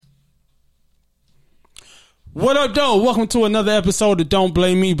What up, though? Welcome to another episode of Don't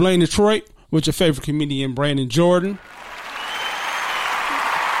Blame Me, Blame Detroit with your favorite comedian, Brandon Jordan.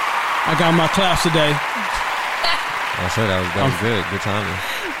 I got my claps today. I said that was good. Good timing.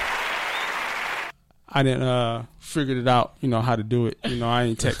 I didn't figured it out, how to do it. I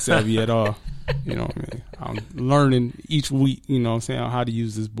ain't tech savvy at all. You know what I mean? I'm learning each week, how to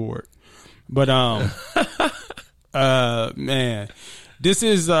use this board. But man, this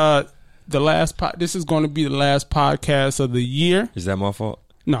is the last this is going to be the last podcast of the year. Is that my fault?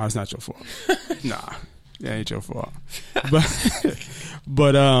 No, it's not your fault. Nah, that ain't your fault.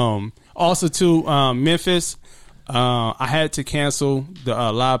 But also too, Memphis, I had to cancel the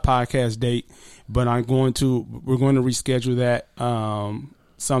live podcast date, but we're going to reschedule that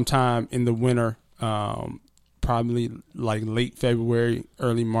sometime in the winter, probably like late February,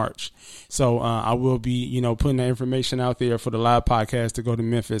 early March. So I will be, putting that information out there for the live podcast to go to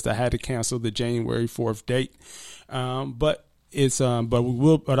Memphis. I had to cancel the January 4th date, but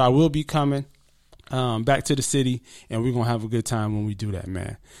I will be coming back to the city, and we're gonna have a good time when we do that,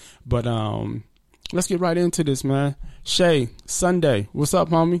 man. But let's get right into this, man. Shay, Sunday, what's up,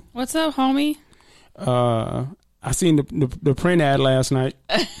 homie? What's up, homie? I seen the print ad last night.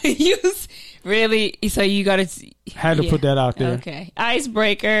 Really? So you got to had to put that out there. Okay,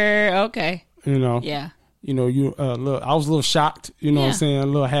 icebreaker. Okay. Yeah. Look, I was a little shocked. What I'm saying, a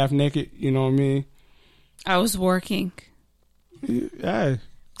little half naked. You know what I mean? I was working. Yeah.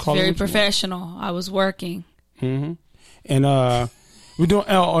 Very professional. I was working. Mm-hmm. And we're doing.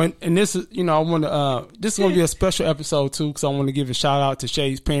 And this is, I want to. This is gonna be a special episode too, because I want to give a shout out to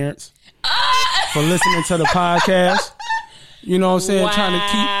Shay's parents for listening to the podcast. You know what I'm saying? Wow. Trying to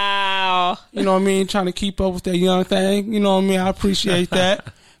keep. You know what I mean? Trying to keep up with that young thing. You know what I mean? I appreciate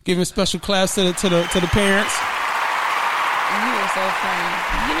that. Giving special class to the parents. You are so funny.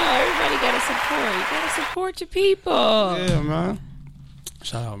 Everybody got to support. You got to support your people. Yeah, man.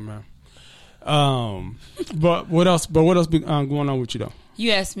 Shout out, man. But what else? Be going on with you though?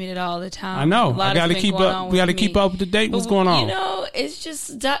 You ask me that all the time. I know. I got to keep up. We got to keep up with the date. What's going on? It's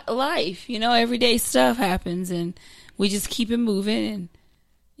just life. Everyday stuff happens, and we just keep it moving, and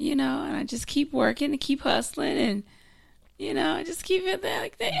and I just keep working and keep hustling, and I just keep it there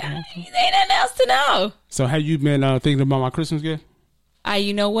like that. Ain't nothing else to know. So, have you been thinking about my Christmas gift?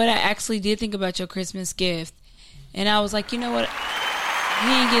 You know what? I actually did think about your Christmas gift, and I was like, you know what?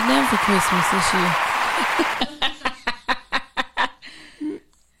 He ain't getting them for Christmas this year.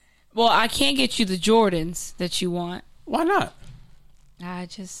 Well, I can't get you the Jordans that you want. Why not? I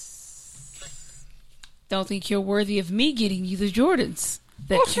just don't think you're worthy of me getting you the Jordans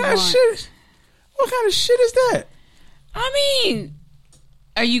that you want. What kind of shit is that? I mean,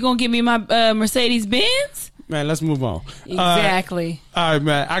 are you going to give me my Mercedes Benz? Man, let's move on. Exactly. All right,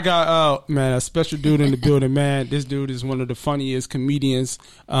 man. I got a special dude in the building, man. This dude is one of the funniest comedians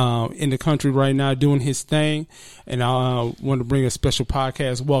in the country right now, doing his thing. And I want to bring a special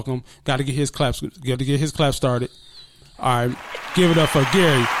podcast welcome. Got to get his clap started. All right, give it up for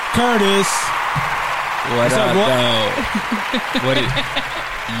Gary Curtis. What's up, though?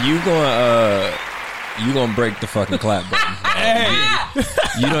 You gonna break the fucking clap button?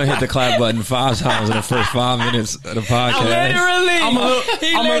 You don't hit the clap button 5 times in the first 5 minutes of the podcast.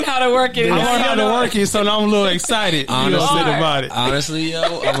 He learned how to work it. I learned how to work it, so now I'm a little excited. About it. Honestly,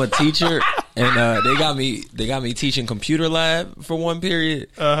 yo, I'm a teacher, and they got me teaching computer lab for one period,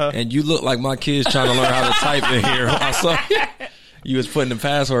 and you look like my kids trying to learn how to type in here. I saw you was putting the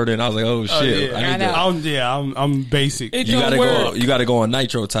password in. I was like, oh shit! I'm basic. You gotta go on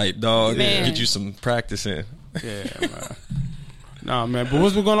nitro type, dog. Get you some practice in. Yeah, man. Nah, man. But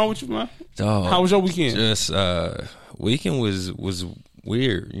what's been going on with you, man? Dog, how was your weekend? Just weekend was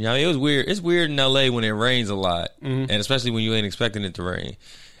weird. It was weird. It's weird in LA when it rains a lot, and especially when you ain't expecting it to rain.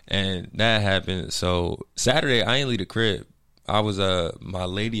 And that happened. So Saturday, I ain't leave the crib. I was my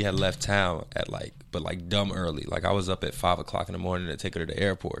lady had left town at but dumb early. Like I was up at 5 o'clock in the morning to take her to the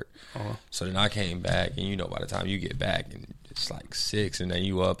airport. So then I came back, and by the time you get back, and it's like 6, and then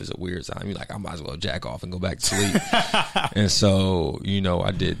you up, it's a weird time. You're like, I might as well jack off and go back to sleep. And so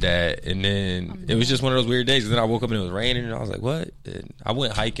I did that, and then it was just one of those weird days. And then I woke up and it was raining, and I was like, what? And I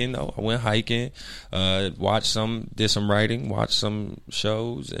went hiking. Did some writing, watched some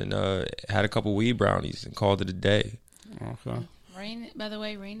shows, and had a couple weed brownies and called it a day. Okay. Rain, by the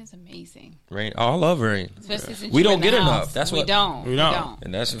way, rain is amazing. Rain, I love rain. Especially since we don't get house. Enough. That's we what don't. We don't.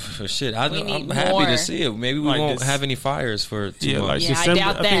 And that's for shit. I'm more. happy to see it. Maybe we won't have any fires for 2 months. I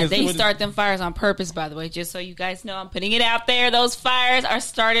doubt that. They start them fires on purpose, by the way. Just so you guys know, I'm putting it out there. Those fires are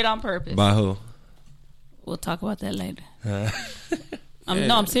started on purpose. By who? We'll talk about that later. No,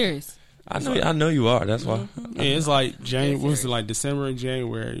 I'm serious. I know you are. That's why. Yeah, it's like what's it like December and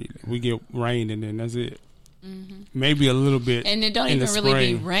January we get rain and then that's it. Maybe a little bit, and it don't in even the really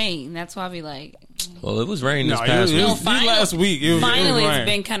spring. be rain. That's why I be like, Well, it was raining this No, past it week. was last week. It was finally rain. it's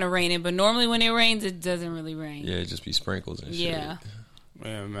been kind of raining, but normally when it rains, it doesn't really rain. Yeah, it just be sprinkles and shit. Yeah.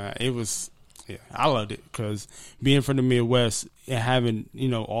 Yeah, man, it was. Yeah, I loved it because being from the Midwest and having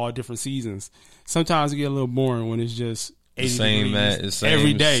all different seasons, sometimes it get a little boring when it's just 80 degrees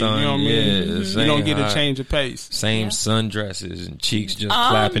every day. Sun, you know what I mean? Yeah, You don't get a change of pace. Same sundresses and cheeks just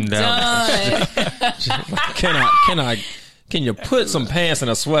clapping down. Done. Can you put some pants and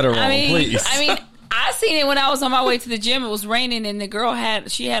a sweater on, please? I seen it when I was on my way to the gym. It was raining, and the girl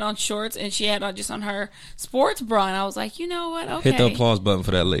had on shorts, and she had on just on her sports bra, and I was like, you know what? Okay, Hit the applause button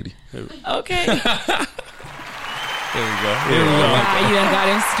for that lady. okay. There we go. Wow, you done got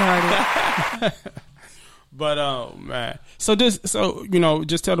him started. But man, so just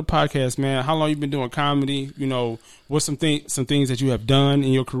tell the podcast, man, how long you been doing comedy? What's some things that you have done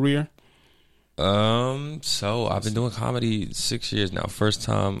in your career? So I've been doing comedy 6 years now. My first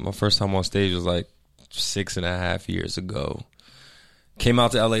time on stage was like 6.5 years ago. Came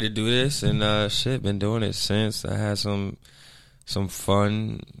out to LA to do this, and been doing it since. I had some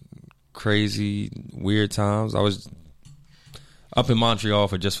fun, crazy, weird times. I was up in Montreal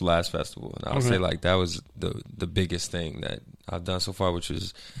for Just for Last Festival, and I would say like that was the biggest thing that I've done so far, which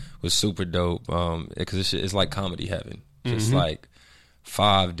was super dope. Because it's like comedy heaven, just like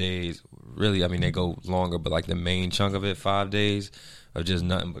 5 days. Really, they go longer, but like the main chunk of it, 5 days of just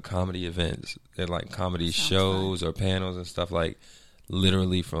nothing but comedy events. They're like comedy shows or panels and stuff, like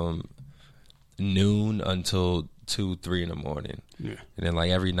literally from noon until 2-3 in the morning. Yeah. And then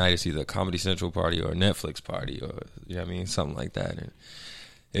like every night it's either a Comedy Central party or a Netflix party or something like that. And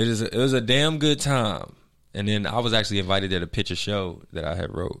it was a damn good time. And then I was actually invited there to pitch a show that I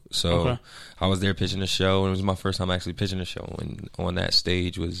had wrote. So I was there pitching a show, and it was my first time actually pitching a show. And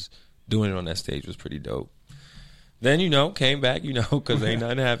doing it on that stage was pretty dope. Then, came back, because ain't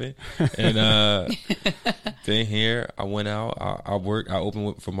nothing happened. And then here, I went out. I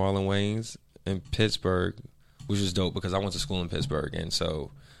opened for Marlon Wayans in Pittsburgh, which was dope because I went to school in Pittsburgh. And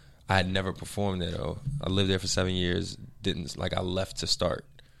so I had never performed there, though. I lived there for 7 years. I left to start.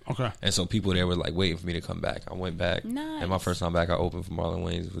 Okay. And so people there were like waiting for me to come back. I went back. Nice. And my first time back, I opened for Marlon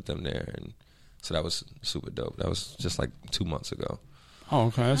Wayans with them there. And so that was super dope. That was just like 2 months ago. Oh,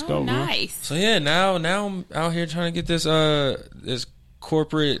 okay, that's dope. Nice. So yeah, now I'm out here trying to get this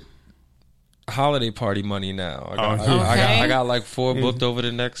corporate holiday party money now. I got like 4 booked over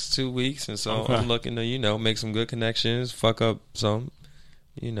the next 2 weeks, and so I'm looking to make some good connections, fuck up some,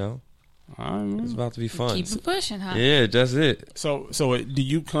 It's about to be fun. Keep it pushing, huh? Yeah, that's it. So do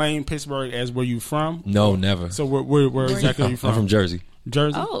you claim Pittsburgh as where you from? No, never. So where exactly are you from? I'm from Jersey.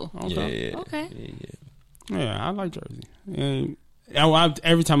 Jersey. Oh, okay. Yeah. Okay. Yeah, I like Jersey. And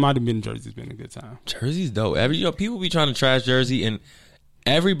every time I've been in Jersey, it's been a good time. Jersey's dope. People be trying to trash Jersey, and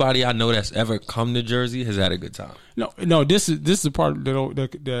everybody I know that's ever come to Jersey has had a good time. No. This is the part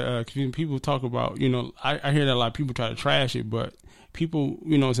that people talk about. I hear that a lot of people try to trash it, but people,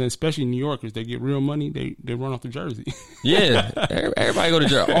 especially New Yorkers, they get real money. They run off to Jersey. Yeah, everybody go to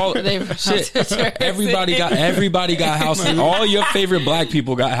Jersey. Everybody got houses. All your favorite black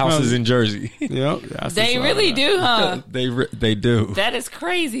people got houses in Jersey. Yep, they really do, huh? They do. That is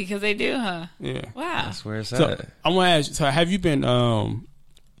crazy because they do, huh? Yeah, wow. That's where it's at. I want to ask you. So, have you been?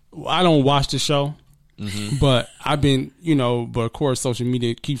 I don't watch the show. But I've been, but of course, social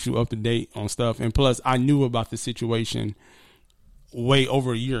media keeps you up to date on stuff, and plus, I knew about the situation way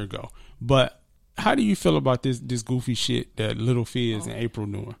over a year ago. But how do you feel about this goofy shit that Lil Fizz and April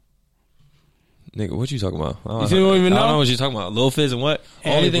doing? Nigga, what you talking about? You don't even know? I don't know what you talking about. Lil Fizz and what?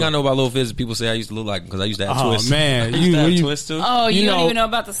 Only thing I know about Lil Fizz is people say I used to look like him because I used to have twists. Oh, man. Twist too? Oh, you don't even know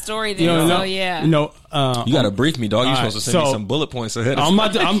about the story then. Oh, yeah. You got to brief me, dog. You're supposed to send me some bullet points ahead of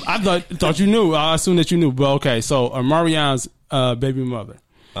time. I thought you knew. I assumed that you knew. But okay, so Marion's baby mother.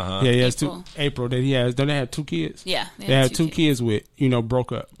 Yeah, he has April that he has. Don't they have 2 kids? Yeah, they have 2 kids with.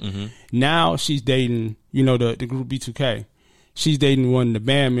 Broke up. Now she's dating. The group B2K. She's dating one of the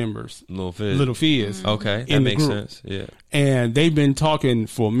band members, Lil Fizz. Okay, that makes sense. Yeah, and they've been talking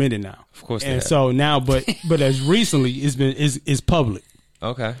for a minute now. Of course, and so now, but as recently, it's public.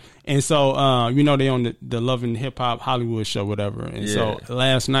 Okay, and so they on the Love and Hip Hop Hollywood show, whatever. And so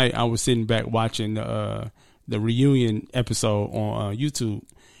last night I was sitting back watching the reunion episode on YouTube.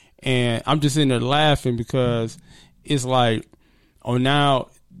 And I'm just sitting there laughing because it's like, now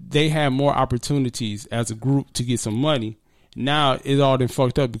they have more opportunities as a group to get some money. Now it's all been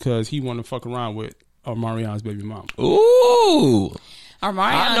fucked up because he want to fuck around with Marion's baby mama. Ooh.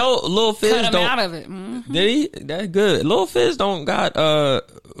 Omarion I know Lil Fizz cut him don't. out of it. Mm-hmm. Did he? That's good. Lil Fizz don't got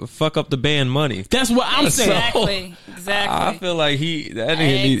fuck up the band money. That's what I'm saying. Exactly. I feel like he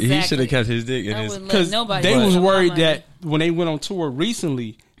should have kept his dick in his. Because nobody they was cut worried my money. that when they went on tour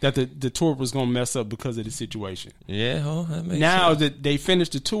recently, that the tour was going to mess up because of the situation. Yeah, that makes Now sense. that they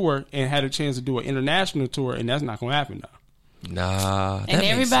finished the tour and had a chance to do an international tour, and that's not going to happen now. Nah, that And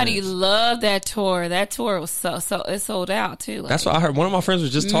makes everybody sense. loved that tour. That tour was so it sold out too. Like, That's what I heard. One of my friends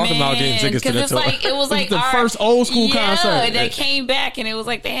was just talking about getting tickets to the tour. It was like the our- first old school concert. They came back and it was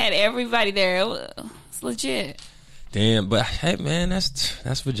like they had everybody there. It's legit. Damn, but hey, man,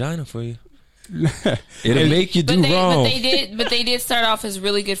 that's vagina for you. It'll make you do wrong. But they did start off as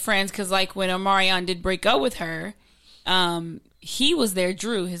really good friends because like when Omarion did break up with her, he was there.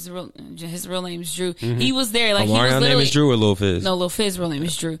 Drew, his real name is Drew. Mm-hmm. He was there. Like he was Omarion's name is Drew or Lil Fizz? No, Lil Fizz real name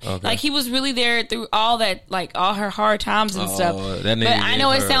is Drew. Okay. Like he was really there through all that, like all her hard times and stuff. That name But I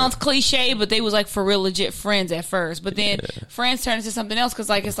know it her- sounds cliche, but they was like for real legit friends at first. But then friends turned into something else because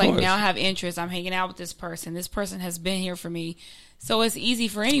like it's like course. now I have interest. I'm hanging out with this person. This person has been here for me. So it's easy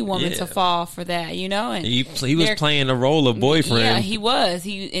for any woman Yeah. to fall for that, you know. And He was they're- playing the role of boyfriend. Yeah, he was.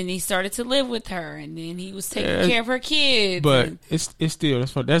 He started to live with her, and then he was taking Yeah. care of her kids. But and- it's still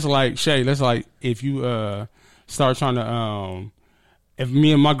that's like Shay. That's like if you start trying to if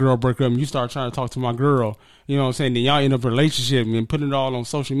me and my girl break up and you start trying to talk to my girl, you know what I'm saying? Then y'all end up in a relationship and putting it all on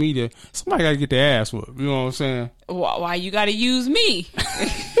social media. Somebody got to get their ass whooped. You know what I'm saying? why you got to use me?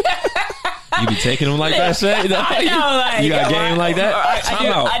 You be taking them like that, Shay? I know, like, you got game like that?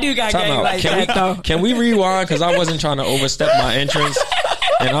 I do got Time game out. like Can that, though. Can we rewind? Because I wasn't trying to overstep my entrance,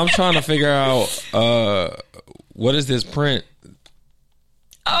 and I'm trying to figure out what is this print?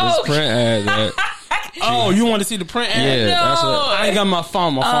 Oh, This print ad that. Oh, you want to see the print ad? Yeah, that's no. what. I ain't got my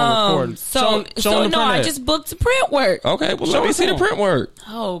phone recording. So show them the print I ad. just booked the print work. Okay, well, Show let me us see the some. print work.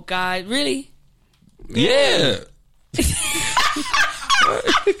 Oh God, really? Yeah.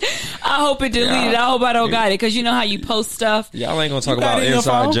 I hope it deleted. I hope I don't got it because you know how you post stuff. Y'all ain't gonna talk got about it in your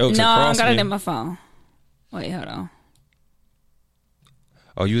inside phone? jokes No, I don't across got me. it in my phone. Wait, hold on.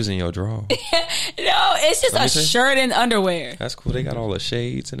 Oh, you was in your drawer. No, it's just Let me a see. shirt and underwear. That's cool. They got all the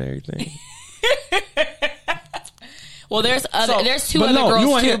shades and everything. Well, there's two but other no, you girls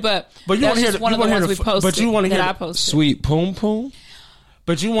wanna too, hear- but but you that's wanna hear just the- one you of the wanna hear ones the- we posted. but you wanna hear that the- I posted. Sweet Poom Poom.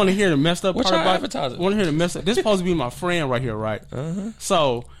 But you want to hear the messed up What part y'all about advertising? Want to hear the messed up? This is supposed to be my friend right here, right?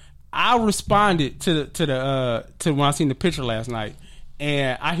 So I responded to when I seen the picture last night,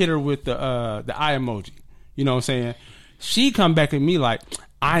 and I hit her with the eye emoji. You know what I'm saying? She come back at me like,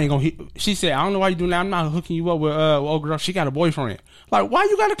 I ain't gonna hit. She said, I don't know why you doing that. I'm not hooking you up with old girl. She got a boyfriend. Like, why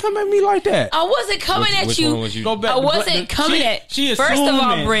you gotta come at me like that? I wasn't coming at Which you. one was you? Go back. I wasn't coming at. She First of all,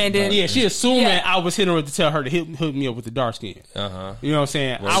 assuming- Brandon. Yeah, she assuming Yeah. I was hitting her to tell her to hook me up with the dark skin. You know what I'm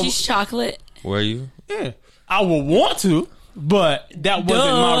saying? She's chocolate. Were you? Yeah, I would want to, but that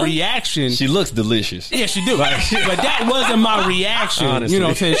wasn't my reaction. She looks delicious. Yeah, she do. But that wasn't my reaction. Honestly. You know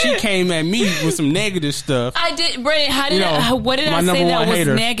what I'm saying? She came at me with some negative stuff. I did, Brandon. How did You know, what did my I say number that one was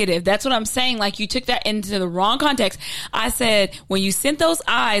hater. negative? That's what I'm saying. Like you took that into the wrong context. I said when you sent those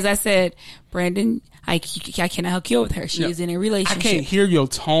eyes, I said, Brandon, I cannot hook you up with her. She is in a I relationship. can't hear your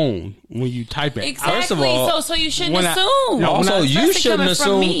tone when you type it. Exactly. First of all, so you shouldn't when I- assume. No, Also, you Especially shouldn't coming from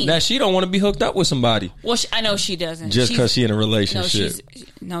assume me. that she don't want to be hooked up with somebody Well, I know she doesn't. just because she in a No, relationship.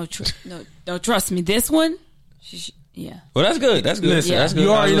 no. Trust me. This one, yeah. Well, that's good. That's good. Yeah. That's good. You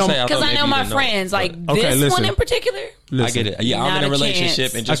already know- Because I know my friends. Like Okay, this listen. one in particular. I get it. Yeah, I'm Not in a a relationship,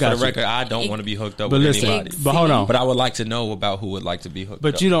 chance. and just I for got the you. record, I don't want to be hooked up But with listen, anybody. but hold on. But I would like to know about who would like to be hooked up.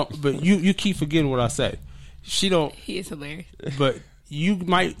 But you don't. But you keep forgetting what I say. She don't. He is hilarious. But you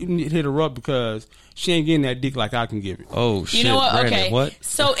might hit her up because she ain't getting that dick like I can give it. Oh shit! You know what? Brandon, Okay. What?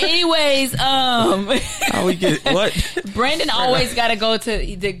 So, anyways, How we get what? Brandon always got to go to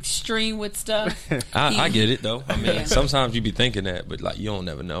the extreme with stuff. I get it though. I mean, Yeah. sometimes you be thinking that, but like you don't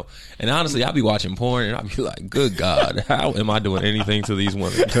never know. And honestly, I be watching porn and I be like, "Good God, how am I doing anything to these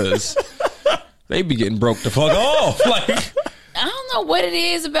women?" Because they be getting broke the fuck off. Like, I don't know what it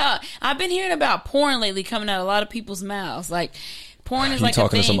is about. I've been hearing about porn lately coming out of a lot of people's mouths. Like, porn is You like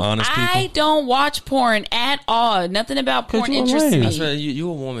talking a to thing. some honest I people? don't watch porn at all. Nothing about porn you a interests lame. me. I said, you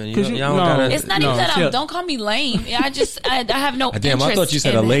a woman. You 'Cause don't, you- y'all don't no. gotta. It's not No, even that yeah. don't call me lame. I have no Damn, interest I thought you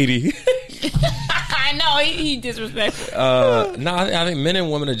said a in it. lady. I know he disrespectful. No, I think men and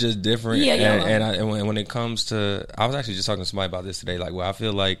women are just different. Yeah, yeah. And when it comes to, I was actually just talking to somebody about this today. Like, where I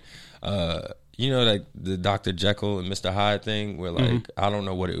feel like, you know, like the Dr. Jekyll and Mr. Hyde thing, where like I don't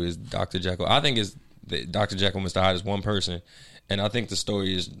know what it was, Dr. Jekyll. I think it's Dr. Jekyll and Mr. Hyde is one person, and I think the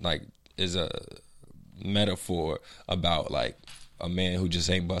story is a metaphor about like a man who just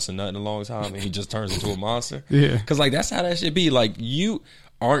ain't busting nothing in a long time and he just turns into a monster. Yeah. Because, like, that's how that should be. Like, you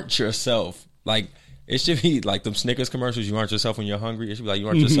aren't yourself. Like, it should be like them Snickers commercials. You aren't yourself when you're hungry. It should be like you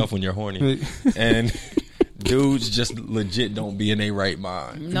aren't yourself when you're horny. And dudes just legit don't be in their right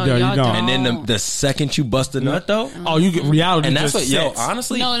mind. No, No, you y'all don't. don't. And then the second you bust a nut, though, Oh, you get reality. and that's just what, yo, sets.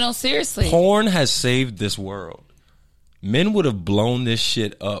 honestly, no, seriously. porn has saved this world. Men would have blown this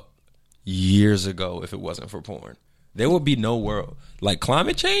shit up years ago if it wasn't for porn. There would be no world. Like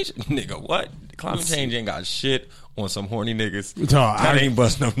climate change? Nigga, what? Climate change ain't got shit on some horny niggas. Dog, That ain't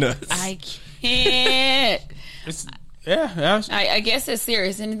bust no nuts. I can't. Yeah. I guess it's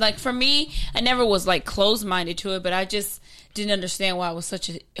serious. And like for me, I never was like closed minded to it, but I just didn't understand why it was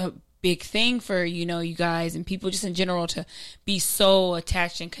such a big thing for, you know, you guys and people just in general to be so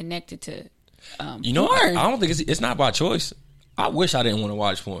attached and connected to You know, porn. I don't think it's not by choice. I wish I didn't want to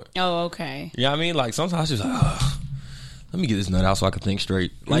watch porn. Oh, okay. You know what I mean? Like sometimes it's like, ugh, let me get this nut out so I can think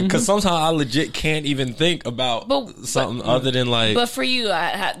straight. Like, because sometimes I legit can't even think about something other than like. But for you,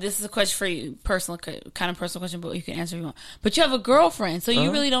 this is a question for you, personal kind of personal question, but you can answer if you want. But you have a girlfriend, so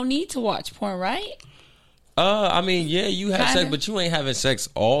you really don't need to watch porn, right? I mean, yeah, you have sex, but you ain't having sex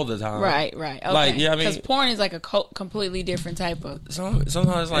all the time. Right. Okay. Like, yeah, I mean, because porn is like a completely different type of. sometimes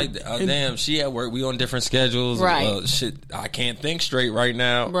it's like, damn, she at work, we on different schedules. Right. Shit, I can't think straight right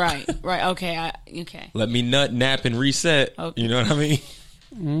now. Right. Okay. Okay. Let me nut, nap, and reset. Okay. You know what I mean?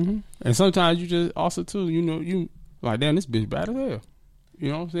 Mm-hmm. And sometimes you just also too, you know, you like, damn, this bitch bad as hell. You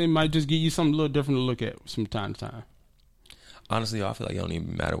know what I'm saying? It might just give you something a little different to look at from time to time. Honestly, I feel like it don't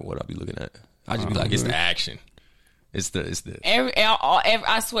even matter what I be looking at. I just be like, it's the action. It's the.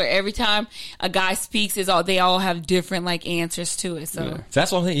 I swear, every time a guy speaks, they all have different like answers to it. So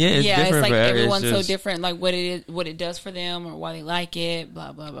That's one thing. Yeah, it's different. it's like for everyone's it's just, so different. Like what it does for them, or why they like it.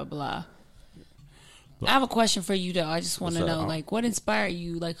 Blah blah blah blah. I have a question for you though. I just want to know, like, what inspired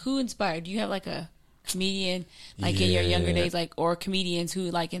you? Like, who inspired? Do you have like a comedian, like in your younger days, like, or comedians who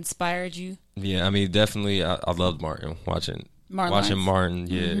like inspired you? Yeah, I mean, definitely. I loved Martin. Watching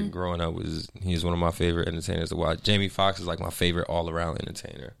Martin, growing up he's one of my favorite entertainers to watch. Jamie Foxx is like my favorite all around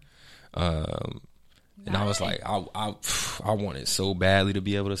entertainer. And I was like, I wanted so badly to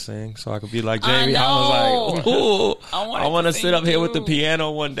be able to sing so I could be like Jamie. I was like, ooh, I want to sit up here with the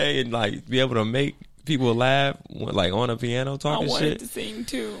piano one day and like be able to make people laugh like on a piano talking shit. I wanted to sing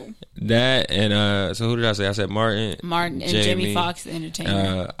too. That and so who did I say? I said Martin and Jamie Foxx, the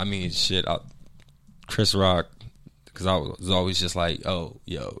entertainer. I mean, shit, Chris Rock. Because I was always just like, oh,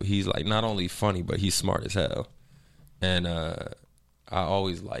 yo, he's like not only funny, but he's smart as hell. And I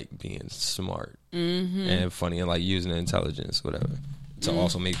always like being smart and funny and like using intelligence, whatever, to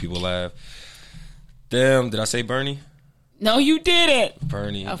also make people laugh. Damn, did I say Bernie? No, you didn't.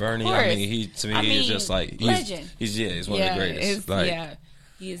 Bernie. Of I course. mean, he's just like legend. He's one of the greatest. Like,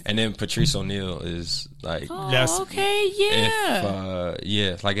 he is. And then Patrice O'Neal is like, okay,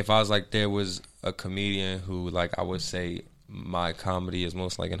 yeah. Like if I was like there was a comedian who like I would say my comedy is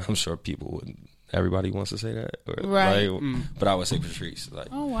most like, and I'm sure everybody wants to say that, right? Like, but I would say Patrice. Like,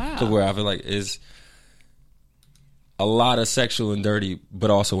 oh wow, to where I feel like is a lot of sexual and dirty,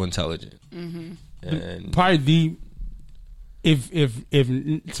 but also intelligent. And probably if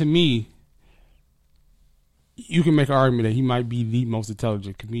to me, you can make an argument that he might be the most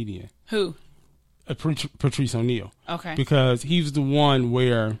intelligent comedian. Who? Patrice O'Neal. Okay. Because he's the one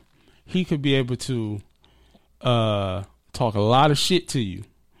where he could be able to talk a lot of shit to you,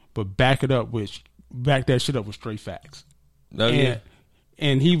 but back that shit up with straight facts.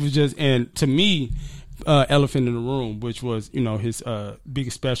 And he was just, and to me, Elephant in the Room, which was, you know, his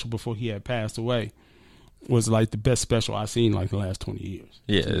biggest special before he had passed away, was like the best special I've seen like the last 20 years.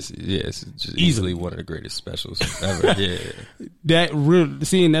 Yeah, it's just easily one of the greatest specials ever. Yeah.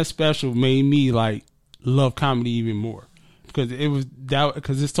 Seeing that special made me like love comedy even more, because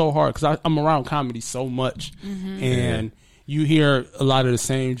it's so hard, because I'm around comedy so much, and you hear a lot of the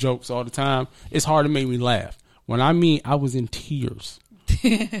same jokes all the time. It's hard to make me laugh. When I was in tears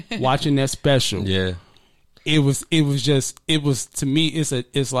watching that special. Yeah. It was to me,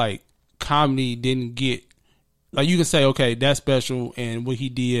 it's like comedy didn't get, like, you can say, okay, that's special, and what he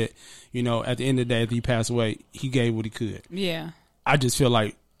did, you know, at the end of the day, after he passed away, he gave what he could. Yeah. I just feel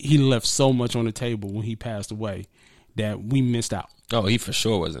like he left so much on the table when he passed away that we missed out. Oh, he for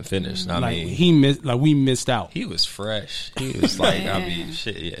sure wasn't finished. I mean, we missed out. He was fresh. He was like, I mean,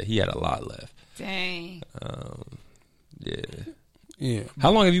 shit. Yeah, he had a lot left. Dang. Yeah.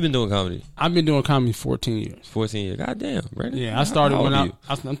 How long have you been doing comedy? I've been doing comedy 14 years. 14 years. God damn, Brandon. Yeah, I started when I'm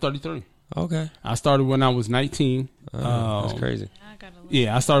 33. Okay. I started when I was 19. That's crazy.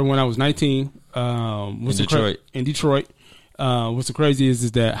 Yeah, I started when I was 19. In Detroit. In Detroit. what's so crazy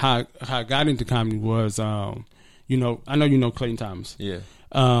is that how I got into comedy was, you know, I know you know Clayton Thomas. Yeah.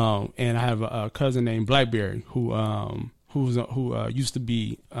 And I have a cousin named Blackberry who used to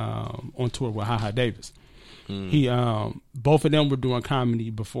be on tour with HaHa Davis. He both of them were doing comedy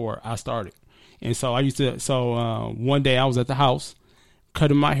before I started, and so one day I was at the house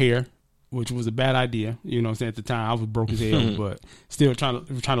cutting my hair, which was a bad idea. You know what I'm saying? At the time I was broke as hell, but still trying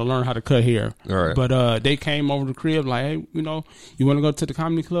to learn how to cut hair. Right. But they came over to the crib like, hey, you know, you want to go to the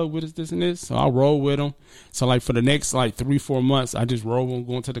comedy club with us, this and this? So I rolled with them. So like for the next like 3-4 months, I just rolled on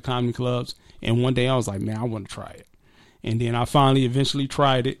going to the comedy clubs. And one day I was like, man, I want to try it. And then I finally eventually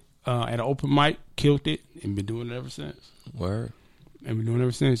tried it at an open mic, killed it, and been doing it ever since. Word. And been doing it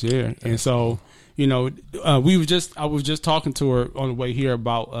ever since, yeah. And so, you know, I was just talking to her on the way here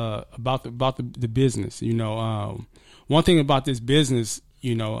about the business. You know, one thing about this business,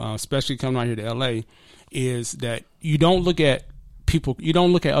 you know, especially coming out here to LA, is that you don't look at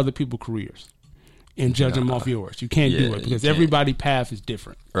other people's careers and judge them off yours. You can't do it because everybody's path is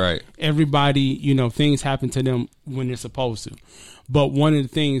different. Right. Everybody, you know, things happen to them when they're supposed to. But one of the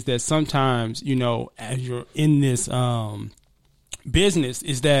things that sometimes, you know, as you're in this business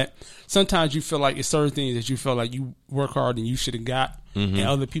is that sometimes you feel like it's certain things that you feel like you work hard and you should have got, and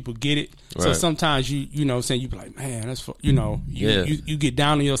other people get it. Right. So sometimes you know, saying you be like, man, that's you know, you get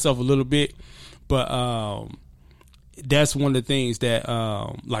down on yourself a little bit, but that's one of the things that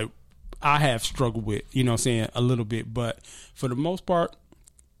like I have struggled with, you know what I'm saying, a little bit. But for the most part,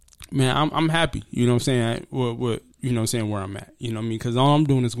 man, I'm happy, you know what I'm saying, with you know what I'm saying, where I'm at, you know what I mean, because all I'm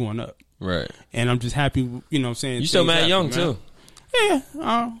doing is going up. Right. And I'm just happy, you know what I'm saying. You still mad young, too. Yeah.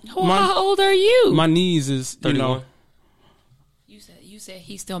 How old are you? My knees is, 31. you know. You said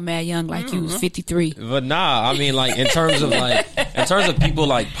he's still mad young, like you was 53. But nah, I mean, like in terms of people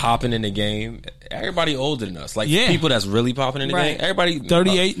like popping in the game, everybody older than us. Like people that's really popping in the game, everybody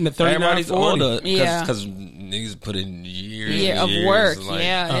 38 and 39, everybody's 40. older. Yeah, because niggas put in years of work. Like,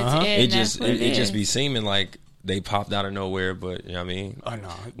 it just be seeming like they popped out of nowhere, but you know what I mean? I know.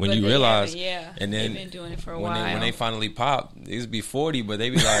 When you realize, they've and then been doing it for a while. When they finally pop, these be 40, but they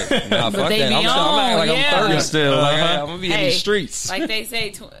be like, nah, fuck they that. be I'm 30 still. Like, I'm gonna be in these streets. Like they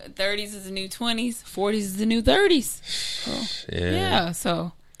say, 30s is the new 20s, 40s is the new 30s. So, yeah.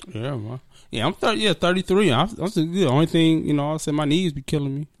 So. Yeah, man. Yeah, I'm 33. I'm still good. The only thing, you know, I said my knees be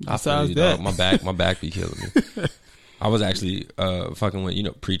killing me. Besides that, my back be killing me. I was actually fucking with, you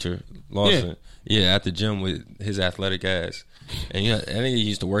know, Preacher Lawson. Yeah, at the gym with his athletic ass. And I think he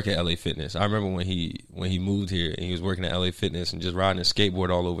used to work at LA Fitness. I remember when he moved here and he was working at LA Fitness and just riding a skateboard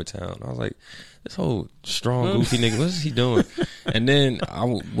all over town. I was like, this whole strong, goofy nigga, what is he doing? And then I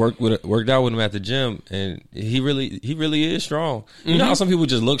worked out with him at the gym, and he really is strong. You know how some people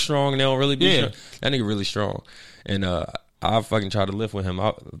just look strong and they don't really be strong? That nigga really strong. And I fucking tried to lift with him.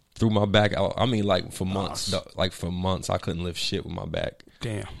 I threw my back out. I mean, like for months. Like for months, I couldn't lift shit with my back.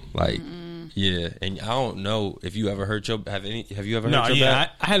 Damn. Like, yeah. And I don't know if you ever hurt your. Have you ever hurt your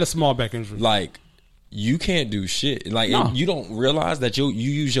back? I had a small back injury. Like, you can't do shit. Like, you don't realize that you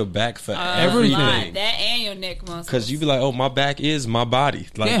use your back for everything. That and your neck muscles. Because you be like, oh, my back is my body.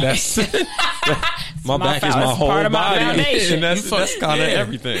 Like that's my back is my whole body. And that's kind of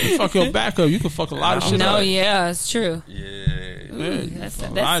everything. You fuck your back up, you can fuck a lot of shit up. No, yeah, it's true. Yeah. Ooh, that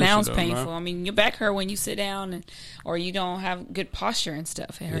sounds painful. I mean, your back hurt when you sit down or you don't have good posture and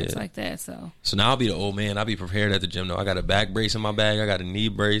stuff. It hurts like that. So now I'll be the old man. I'll be prepared at the gym though. I got a back brace in my bag. I got a knee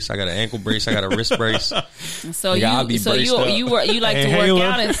brace. I got an ankle brace. I got a wrist brace. So you like to work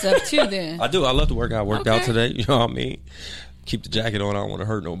out and stuff too. Then I do. I love to work out. Worked out today. You know what I mean? Keep the jacket on. I don't want to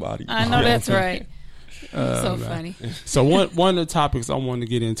hurt nobody. I know that's right. So funny. So one of the topics I wanted to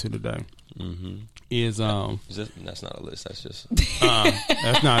get into today is that's not a list. That's just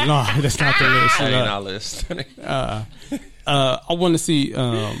that's not the list. That ain't not a list. I want to see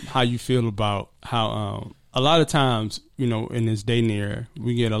how you feel about how a lot of times, you know, in this dating era,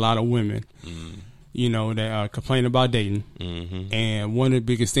 we get a lot of women, you know, that complain about dating, and one of the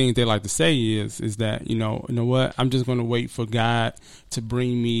biggest things they like to say is that you know what, I'm just going to wait for God to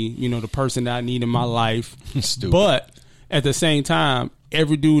bring me, you know, the person that I need in my life. Stupid. But at the same time,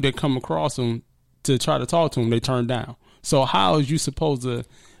 every dude that come across them to try to talk to them, they turn down. So how is you supposed to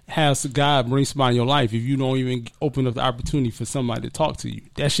have God bring somebody in your life if you don't even open up the opportunity for somebody to talk to you?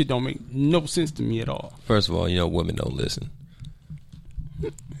 That shit don't make no sense to me at all. First of all, you know, women don't listen.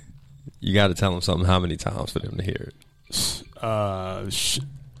 You got to tell them something how many times for them to hear it?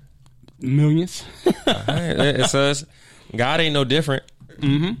 Millions. It says God ain't no different. You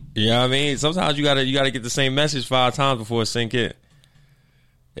know what I mean? Sometimes you gotta get the same message 5 times before it sink in.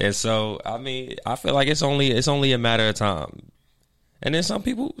 And so, I mean, I feel like it's only a matter of time. And then some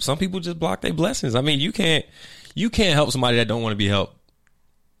people just block their blessings. I mean, you can't help somebody that don't want to be helped.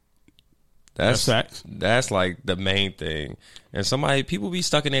 That's facts. That's like the main thing. And people be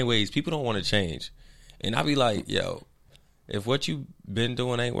stuck in their ways. People don't want to change. And I be like, yo, if what you been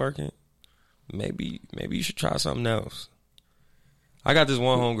doing ain't working, maybe you should try something else. I got this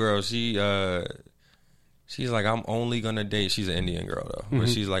one homegirl. She's like, I'm only gonna date. She's an Indian girl though, but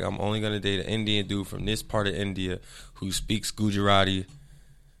she's like, I'm only gonna date an Indian dude from this part of India who speaks Gujarati.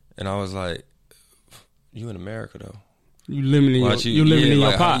 And I was like, you in America though? You limiting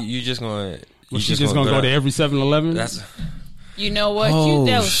your pot. You just gonna? She's just gonna go to every 7-Eleven? That's. You know what?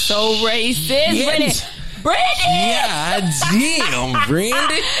 That was so racist, Brandon. Yeah, damn,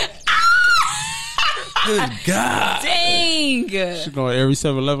 Brandon. Good God. Dang. She's going every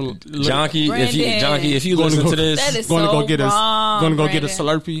 7-Eleven. Jonky, if you listen to this, that is going to get a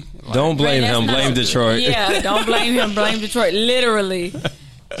Slurpee. Don't blame him. Blame Detroit. Yeah, don't blame him. Blame Detroit. Literally.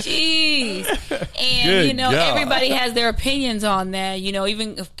 Jeez. And, Good God. everybody has their opinions on that.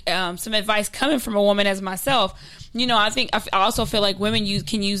 Even some advice coming from a woman as myself. I also feel like women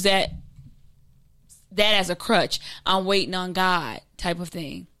can use that as a crutch. I'm waiting on God type of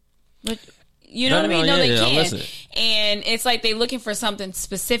thing. But you know what I mean? No, they can't. And it's like they're looking for something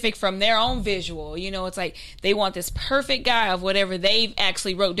specific from their own visual. It's like they want this perfect guy of whatever they've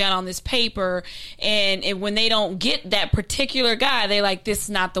actually wrote down on this paper. And when they don't get that particular guy, they like, this is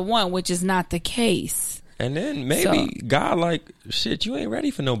not the one, which is not the case. And then maybe God like, shit, you ain't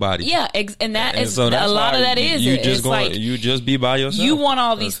ready for nobody. Yeah, and that is a lot of that is you it. just you just be by yourself. You want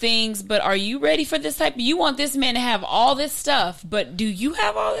all these things, but are you ready for this type? You want this man to have all this stuff, but do you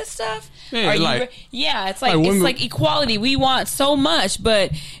have all this stuff? Yeah, it's like equality. We want so much,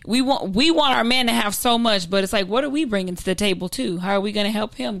 but we want our man to have so much, but it's like, what are we bringing to the table too? How are we going to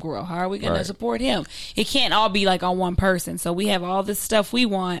help him grow? How are we going to support him? It can't all be like on one person. So we have all this stuff we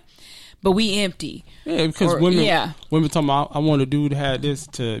want, but we empty. Yeah, because women talking about, I want a dude to have this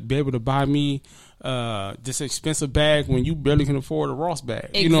to be able to buy me this expensive bag when you barely can afford a Ross bag.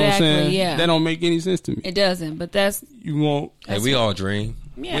 Exactly, you know what I'm saying? Yeah. That don't make any sense to me. It doesn't, but that's... You won't... Hey, we all dream.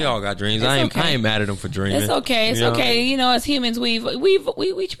 Yeah. We all got dreams. I ain't mad at them for dreaming. It's okay. It's okay. As humans, we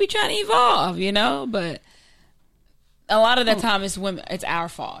trying to evolve, but... A lot of the time, it's women. It's our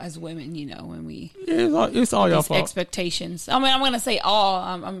fault as women, when we. Yeah, it's all your fault. Expectations. I mean, I'm going to say all.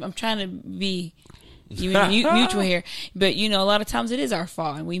 I'm trying to be mutual here, but a lot of times it is our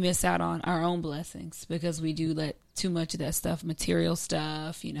fault, and we miss out on our own blessings because we do let too much of that stuff, material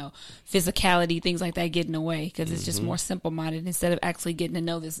stuff, physicality, things like that, get in the way because it's just more simple-minded instead of actually getting to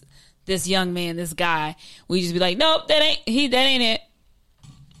know this young man, this guy. We just be like, nope, that ain't it.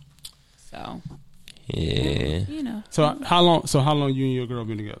 So. Yeah. So how long you and your girl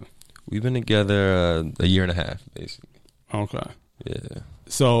been together? We've been together a year and a half, basically. Okay. Yeah.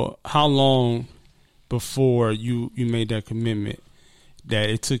 So how long before you made that commitment that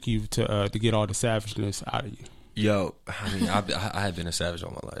it took you to get all the savageness out of you? Yo, I mean, I had been a savage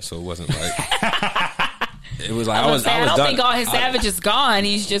all my life, so it wasn't like it was like I was don't done. think all his savage is gone.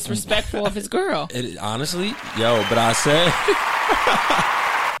 He's just respectful of his girl. Honestly, but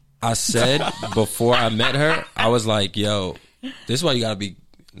I said before I met her, I was like, yo, this is why you gotta be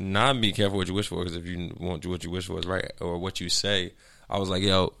careful what you wish for, because if you want what you wish for is right or what you say, I was like,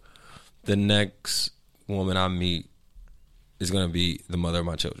 yo, the next woman I meet is gonna be the mother of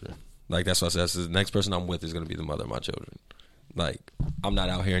my children. Like that's what I said. The next person I'm with is gonna be the mother of my children. Like I'm not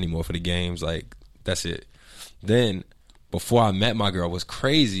out here anymore for the games. Like that's it. Then before I met my girl, what's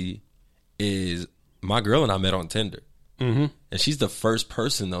crazy is my girl and I met on Tinder. Mm-hmm. And she's the first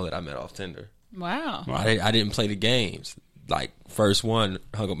person though that I met off Tinder. Wow. I didn't play the games. Like first one,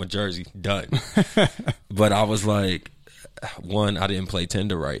 hung up my jersey, done. But I was like, one, I didn't play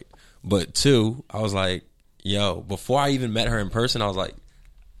Tinder right. But two, I was like, yo, before I even met her in person, I was like,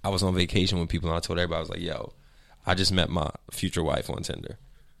 I was on vacation with people and I told everybody, I was like, yo, I just met my future wife on Tinder.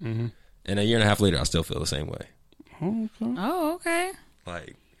 Mm-hmm. And a year and a half later, I still feel the same way. Okay. Oh, okay.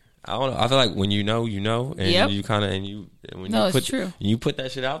 Like, I don't know. I feel like when you know, and you kind of, it's true. You put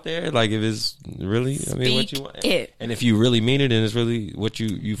that shit out there, like if it's really, what you want, it. And if you really mean it, and it's really what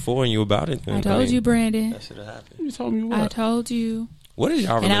you for and you about it. Then, I told you, Brandon. That should have happened. You told me what? I told you. What is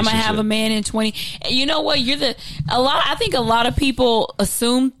your relationship? And I'm gonna have a man in 20. You know what? I think a lot of people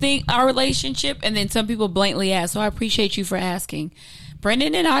think our relationship, and then some people blatantly ask. So I appreciate you for asking.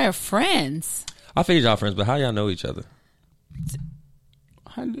 Brandon and I are friends. I figured y'all friends, but how y'all know each other?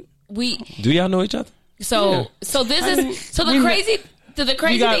 Do y'all know each other? So the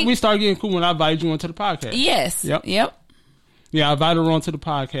crazy thing. We started getting cool when I invited you onto the podcast. Yes. Yep. Yeah, I invited her onto the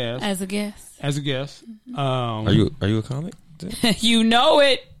podcast as a guest. As a guest. Are you a comic? You know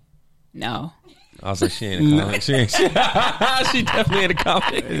it. No. I was like, she ain't a comic. She definitely ain't a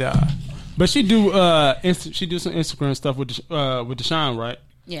comic. Yeah, but she do she do some Instagram stuff with Deshaun, right?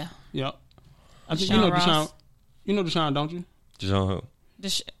 Yeah. Yep. I think Deshaun you know Ross. Deshaun. You know Deshaun, don't you? Deshaun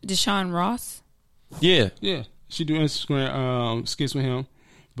who? Deshaun Ross. Yeah. Yeah, she do Instagram skits with him,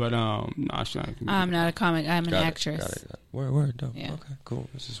 but nah, she not. I'm not a comic. I'm an Got it, actress. got it. Word, dope. Yeah. Okay, cool.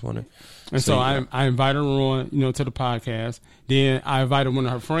 I was just wondering. And so I invited her on, to the podcast. Then I invited one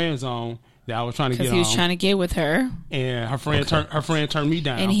of her friends on that I was trying to get Because on. he was trying to get with her, and her friend turned me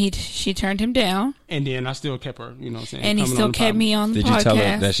down. and she turned him down, and then I still kept her, what I'm saying. and he coming still on the kept podcast. me on the Did podcast. you tell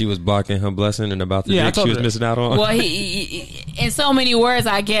her that she was blocking her blessing and about the Yeah, I dick told she was her that. missing out on? Well, he in so many words,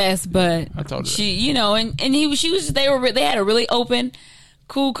 I guess, but I told her she, and they had a really open,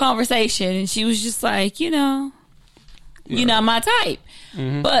 cool conversation, and she was just like, you're not my type,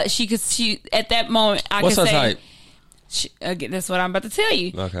 but she at that moment I What's could her say. type? Again, that's what I'm about to tell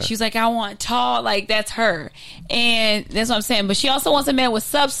you. Okay. She's like, I want tall, like that's her, and that's what I'm saying. But she also wants a man with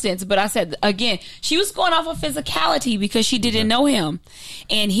substance. But I said again, she was going off of physicality because she didn't know him,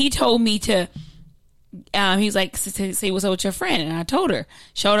 and he told me to. He's like, say what's up with your friend, and I told her,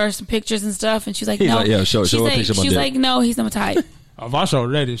 showed her some pictures and stuff, and she's like, He's no, like, yeah, show she's a like, picture of my she's dick. like, no, he's not my type. If I showed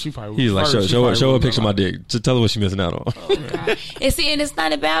her that, then she probably He's like, show a picture of my dick. Just tell her what she's missing out on. God. And see, and it's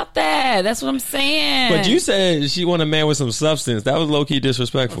not about that. That's what I'm saying. But you said she want a man with some substance. That was low key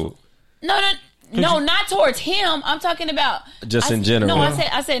disrespectful. No, not towards him. I'm talking about Just in general. No,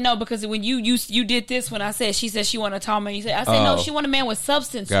 I said no because when you did this when she said she want a tall man. I said no, she want a man with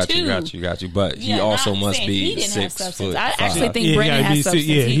substance Got too. you. But he Yeah, also not must saying be he didn't have 6 substance. foot. I actually 5. think Brandon has substance.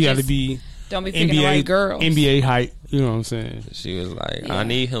 he got to just be don't be picking NBA the right girls. NBA height. You know what I'm saying? She was like, Yeah. I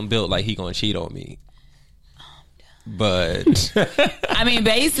need him built like he gonna cheat on me. But I mean,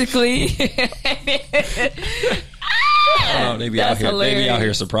 basically. oh, they be out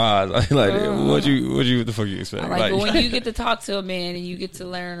here surprised. Like, what the fuck you expect? Like, but when you get to talk to a man and you get to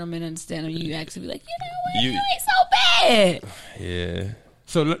learn them and understand them, you actually be like, you ain't so bad. Yeah.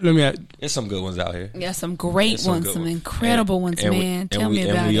 So let me ask, There's some good ones out here. Yeah, some great There's some ones, good some ones. incredible ones, man. Tell me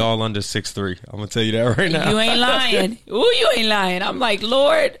about and it. we all under 6'3". I'm gonna tell you that right now. You ain't lying. Ooh, you ain't lying. I'm like,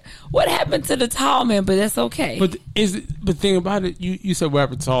 Lord, what happened to the tall man? But that's okay. but the thing about it, you said what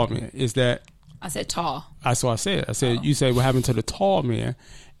happened to tall man is that I said tall. that's what I said. I said you said what happened to the tall man.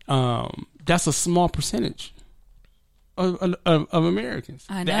 That's a small percentage of Americans.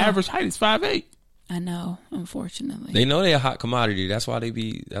 I The know. average height is 5'8". I know, unfortunately. They know they're a hot commodity. That's why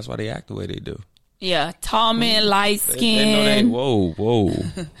they act the way they do. Yeah, tall man, light They know they. skin. Whoa.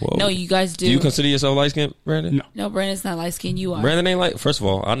 No, you guys do. Do you consider yourself light skinned, Brandon? No. No, Brandon's not light skin. You are. Brandon ain't light. First of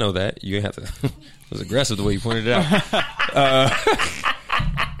all, I know that. You ain't have to. It was aggressive the way you pointed it out.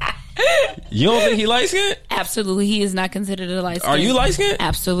 You don't think he light skinned? Absolutely, he is not considered a light skin. Are you light skinned?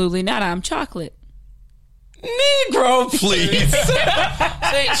 Absolutely not. I'm chocolate. Negro, please.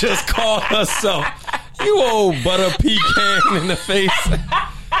 Just call herself. You old butter pecan in the face.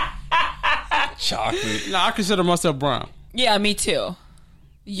 Chocolate. No, I consider myself brown. Yeah, me too.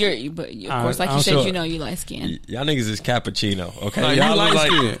 Of course, like I'm you said, sure. you know you light skin. Y'all niggas is cappuccino, okay? Like, Y'all you look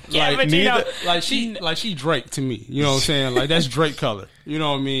light skin. Yeah, Like but you neither, know- like she Drake to me. You know what I'm saying? Like that's Drake color. You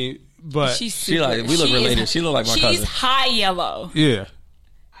know what I mean? But She's She super, like- we look she related. Is, She look like my she's cousin. high yellow. yeah.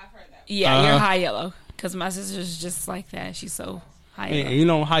 Yeah, you're high yellow. Because my sister's just like that. She's so high yellow. And you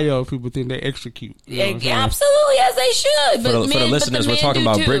know how y'all people think they extra cute. You know what I'm saying? Absolutely, as they should. But for the listeners, we're talking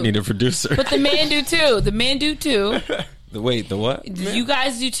about Brittany, Too. the producer. But the men do too. The men do too. The what? You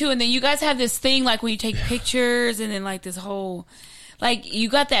guys do too. And then you guys have this thing like when you take pictures and then like this whole, like you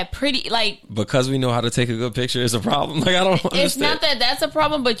got that pretty, like. Because we know how to take a good picture is a problem. Like I don't understand. It's not that that's a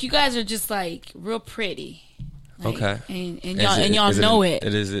problem, but you guys are just like real pretty. Like, Okay. And y'all know it.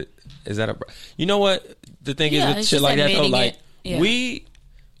 Is that a? You know what? The thing Yeah, is with it's shit just like that though, admitting like it. Yeah.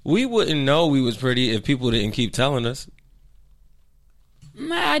 we wouldn't know we was pretty if people didn't keep telling us.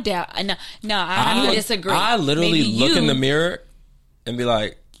 I doubt. No, I disagree. I literally Maybe look in you- the mirror and be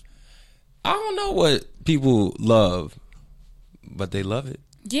like, I don't know what people love, but they love it.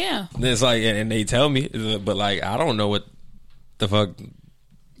 Yeah. And it's like, and they tell me, but like, I don't know what the fuck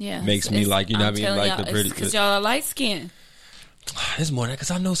Yeah. makes me like, you know what I mean? Like the pretty. Because y'all are light skinned. It's more than because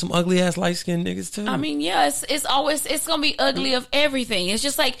I know some ugly ass light skinned niggas too. I mean, yeah, it's always gonna be ugly of everything. It's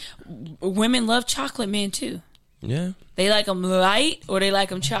just like women love chocolate men too. yeah. They like them light or they like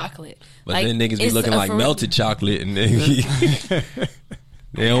them chocolate. But like, then niggas be it's looking a like for- melted chocolate and they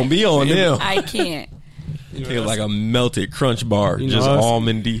don't be on them. I can't. Feel like a melted crunch bar, You know, just us-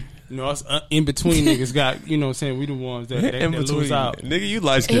 almondy. You know, us in between niggas got, you know what I'm saying, we the ones that lose out. Nigga, you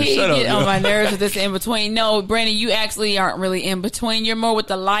light skin. He Shut up. get on Yo. my nerves with this in between. No, Brandon, you actually aren't really in between. You're more with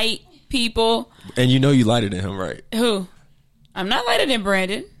the light people. And you know you lighter than him, right? Who? I'm not lighter than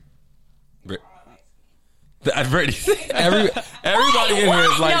Brandon. Everybody in here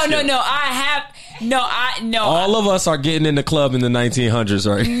is light skin. No. All of us are getting in the club in the 1900s,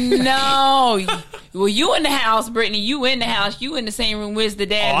 right? No. Well, you in the house, Brittany. You in the house. You in the same room with the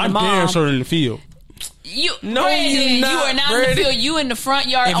dad and I'm the mom. damn sure in the field. You, No, Brandon, you not, you are not in Brandon. the field. You in the front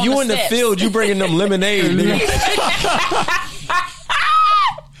yard. If on you the in the steps. field, you bringing them lemonade, nigga.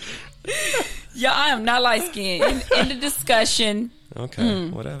 Yeah, I am not light skinned. In the discussion. Okay,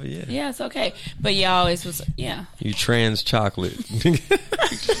 whatever, yeah. Yeah, it's okay. But yeah, always was, yeah. You trans chocolate.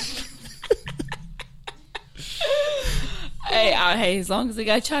 Hey, as long as it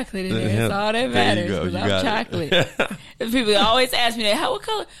got chocolate in there, Yeah, that's all that there you matters. go. 'Cause You I'm got chocolate. it. And people always ask me that, what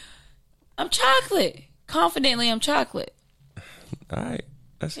color? I'm chocolate. Confidently, I'm chocolate. All right.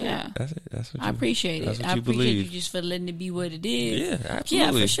 That's Yeah. it. That's it. That's what I appreciate that's it. what I you appreciate believe. you just for letting it be what it is. Yeah, Yeah,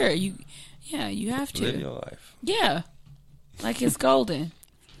 absolutely. for sure. You have Live to. your life. Yeah, like it's golden.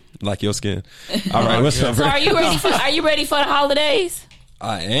 Like your skin. All right, what's up, So, Rick? are you ready for the holidays?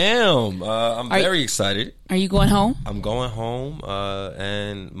 I am. I'm very excited. Are you going home? I'm going home,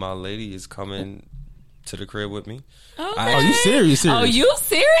 and my lady is coming to the crib with me. Okay. Oh, you serious? Oh, you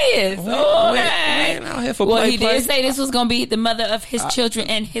serious? Oh, We ain't out here for well, play, he play. did say this was going to be the mother of his children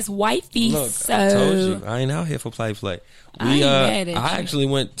and his wifey. Look, so I told you, I ain't out here for play. I ain't mad at I you. actually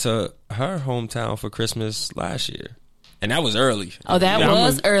went to her hometown for Christmas last year, and that was early. Oh, that Yeah,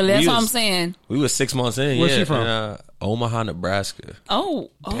 was early. That's we what I'm was- saying. We was 6 months in. Where's yeah, she from? in, Omaha, Nebraska. Oh.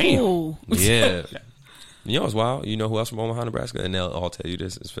 Yeah. You know what's wild? You know who else from Omaha, Nebraska? And they'll all tell you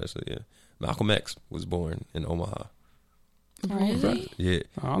this, especially. Yeah. Malcolm X was born in Omaha. Really? Yeah.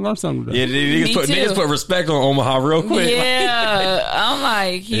 I learned something today. Yeah, Me niggas too. put respect on Omaha real quick. Yeah. I'm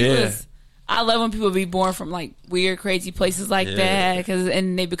like, he Yeah. was. I love when people be born from like weird, crazy places like Yeah. that,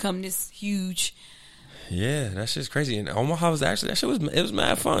 and they become this huge. Yeah, that shit's crazy. And Omaha was actually it was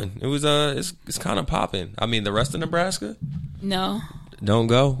mad fun. It was it's kind of popping. I mean, the rest of Nebraska No. don't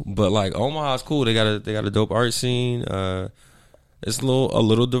go, but like Omaha's cool. They got a dope art scene. It's a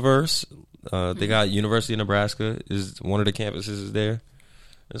little diverse. They got University of Nebraska is one of the campuses is there,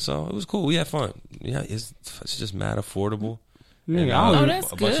 and so it was cool. We had fun. Yeah, it's just mad affordable. Nigga, And, I don't Oh, even-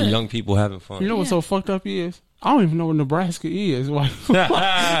 that's a bunch good. of young people having fun. You know what's so fucked up is? I don't even know what Nebraska is.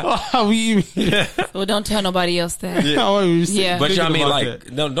 How we even? Well, don't tell nobody else that. I don't even Yeah. But thinking I mean, about like,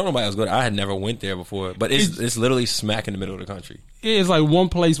 that. don't nobody else go there. I had never went there before, but it's literally smack in the middle of the country. It's like one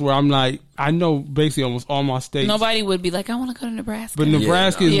place where I'm like, I know basically almost all my states. Nobody would be like, I want to go to Nebraska. But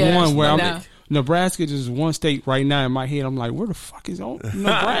Nebraska is Yeah, one where I'm. no. Nebraska is just one state right now in my head. I'm like, where the fuck is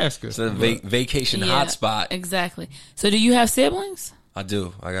Nebraska? It's a vacation Yeah, hotspot. Exactly. So, do you have siblings? I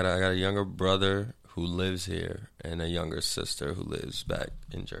do. I got a younger brother who lives here and a younger sister who lives back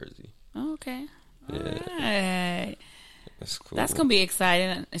in Jersey. Okay. All Yeah. right. That's cool. That's gonna be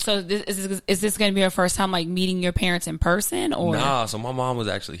exciting. So, is this gonna be your first time like meeting your parents in person, or Nah, so my mom was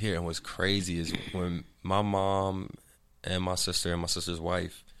actually here, and what's crazy is when my mom and my sister's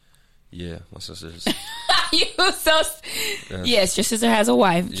wife, my sister's, you so? Yes, your sister has a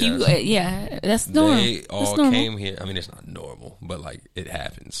wife. Yes. Yeah, that's normal. they That's all normal. came here. I mean, it's not normal, but like it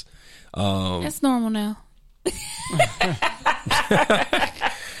happens. That's normal now.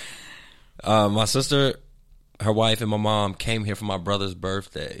 My sister, her wife, and my mom came here for my brother's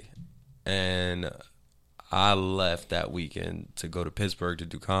birthday, and I left that weekend to go to Pittsburgh to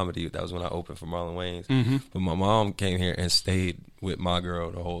do comedy. That was when I opened for Marlon Wayans. Mm-hmm. But my mom came here and stayed with my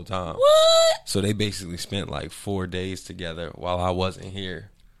girl the whole time. What? So they basically spent like 4 days together while I wasn't here,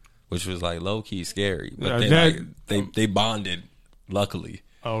 which was like low key scary. But Yeah, they bonded. Luckily,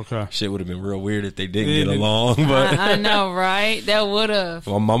 Okay. shit would have been real weird if they didn't Yeah, get along. But I know, right? That would have.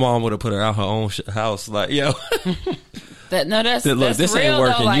 well, my mom would have put her out her own house. Like, yo, That's Look, that's this ain't real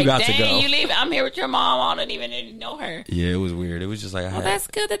working. though. Like, You got to dang, go. you leave. I'm here with your mom. I don't even know her. yeah, it was weird. It was just like, Well, that's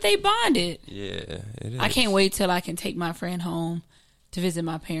good that they bonded. yeah, it is. I can't wait till I can take my friend home to visit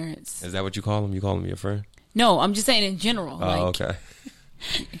my parents. Is that what you call him? You call him your friend? No, I'm just saying in general. Oh, Like, okay.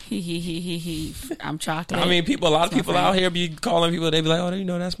 I'm chocolate. I mean, a lot of That's my people friend. out here be calling people. They be like, "Oh, you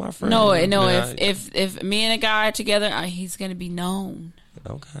know, that's my friend." No. Yeah, If me and a guy are together, he's gonna be known.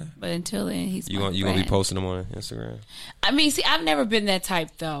 okay, But until then, he's you my gonna be friend. posting them on Instagram? I mean, see, I've never been that type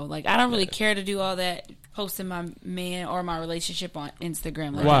though. Like, I don't really care to do all that posting my man or my relationship on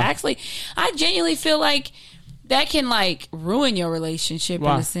Instagram. Like, Why? actually, I genuinely feel like that can like ruin your relationship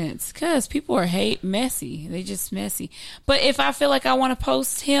Why? in a sense, because people are messy. They just messy. But if I feel like I want to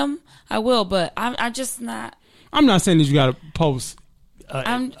post him, I will. But I'm just not. I'm not saying that you got to post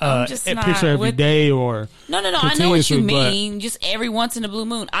I'm just a not picture every with- day or No. I know what continuously, you but- mean. Just every once in a blue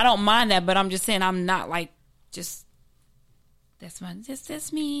moon. I don't mind that, but I'm just saying I'm not like just.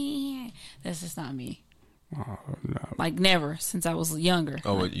 That's me. That's just not me. Oh, no. Like never since I was younger.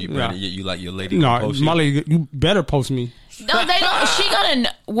 Oh, Like, you, Yeah. Brandon, you like your lady? No, post you? Molly, you better post me. no, they don't. She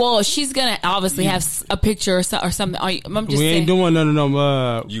gonna. Well, she's gonna obviously have a picture or something. I'm just We saying. ain't doing none of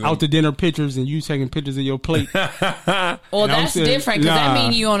them You- out to dinner pictures and you taking pictures of your plate. Well, I'm that's saying, different because that nah.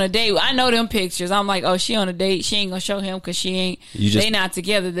 mean you on a date. I know them pictures. I'm like, oh, she on a date. She ain't gonna show him because she ain't. You just- they not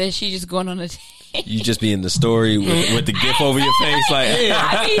together. Then she just going on a date. You just be in the story with the gif over your face, like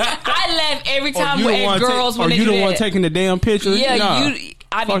I laugh every time with girls when or they you do the one that. taking the damn picture. Yeah, Nah.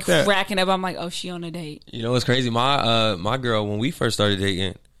 I be Fuck that. cracking up. I'm like, oh, she on a date. You know what's crazy? My girl, when we first started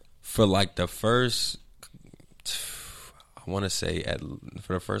dating, for like the first, I want to say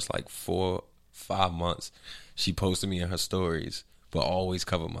for the first like 4-5 months, she posted me in her stories, but always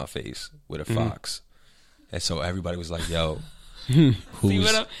covered my face with a fox, and so everybody was like, "Yo, who's see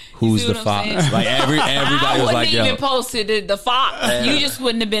the what I'm fox?" saying? Like everybody I was wouldn't like, even "Yo." posted the fox. You just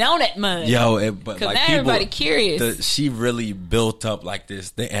wouldn't have been on that mud. But because like now people, everybody curious. she really built up like this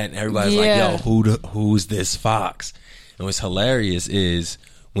thing, and everybody's Yeah. like, "Yo, who's this fox?" And what's hilarious is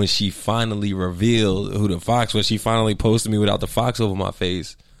when she finally revealed who the fox was. She finally posted me without the fox over my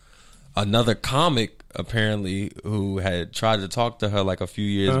face. Another comic apparently who had tried to talk to her like a few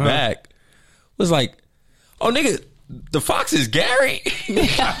years back was like, "Oh, nigga, the fox is Gary."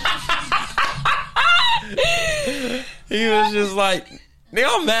 He was just like, "Nigga,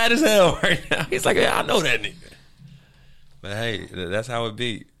 I'm mad as hell right now." He's like, "Yeah, I know that nigga." But hey, that's how it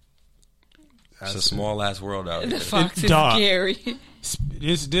be. It's a small ass world out The here. fox is Dog. scary.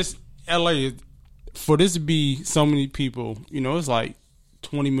 This LA, for this to be so many people, it's like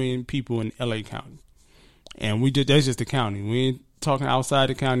 20 million people in LA County, and that's just the county. We ain't talking outside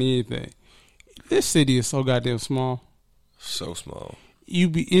the county anything. This city is so goddamn small. So small.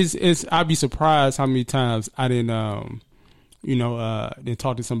 I'd be surprised how many times I didn't then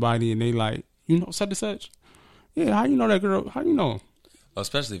talk to somebody and they like, such and such. Yeah, how you know that girl? How you know?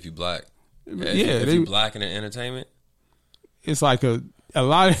 Especially if you black. Yeah, if you black in the entertainment. It's like a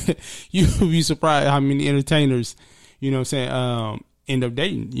lot of, you would be surprised how many entertainers, end up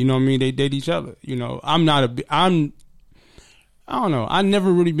dating. You know what I mean? They date each other. I don't know. I've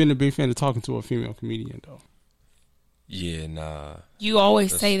never really been a big fan of talking to a female comedian though. Yeah, nah. You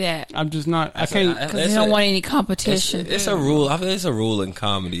always say that I'm just not. I can't. because you don't want any competition. It's a rule. I think it's a rule in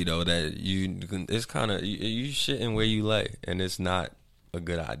comedy though that it's kind of you shitting where you lay, and it's not a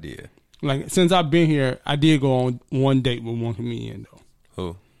good idea. Like since I've been here, I did go on one date with one comedian though.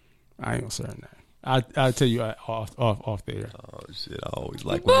 Who? I ain't gonna say her name. I'll tell you off the air. Oh shit! I always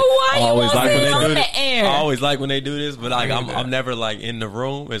like But when why I you always won't like say when it they on do the this. air? I always like when they do this, but like I'm never like in the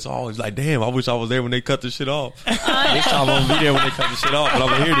room. It's always like, damn, I wish I was there when they cut the shit off. This time I'm gonna be there when they cut the shit off, but I'm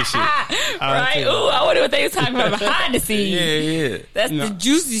gonna hear this shit. Right? Ooh, I wonder what they was talking about behind the scenes. Yeah. That's the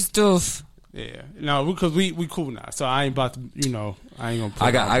juicy stuff. Yeah, no, because we cool now, so I ain't about to, I ain't gonna. Put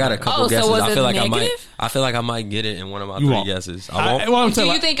I got a couple Oh, so guesses. was I it feel like negative? I feel like I might get it in one of my You 3 won't. guesses. I won't. Well, I'm Do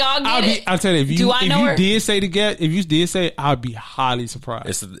telling you think I'll get it? I'll tell you, Do I know her? did say if you did say it, I'd be highly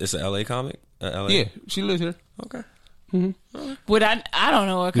surprised. It's a LA comic. LA. Yeah, she lives here. Okay. But I don't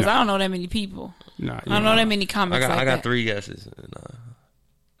know her because I don't know that many people. Nah, I don't know that many comics I got that. 3 guesses.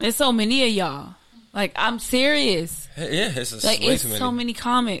 There's so many of y'all. Like, I'm serious. Yeah, it's Like, way it's too many. so many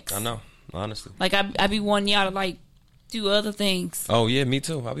comics. I know, honestly. Like, I be wanting y'all to, like, do other things. Oh yeah, me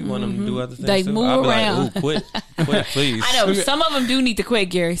too. I be wanting them to do other things. Like, too. move I be around. Like, ooh, quit, please. I know. Some of them do need to quit,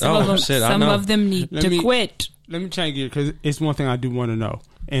 Gary. Some Oh, of them, shit, I some know. of them need Let to me- quit. Let me change it because it's one thing I do want to know,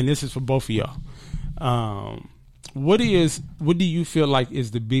 and this is for both of y'all. What do you feel like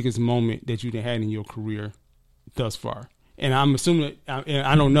is the biggest moment that you've had in your career thus far? And I'm assuming and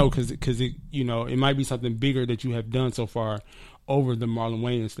I don't know because it it might be something bigger that you have done so far over the Marlon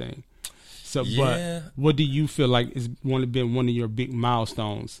Wayans thing. So, Yeah. but what do you feel like is been one of your big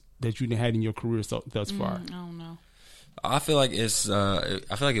milestones that you've had in your career thus far? I don't know. I feel like it's. I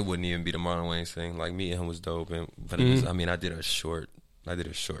feel like it wouldn't even be the Marlon Wayans thing. Like meeting him was dope, but it was. I mean, I did a short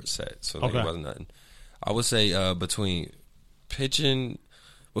set, so like, Okay. it wasn't nothing. I would say between pitching,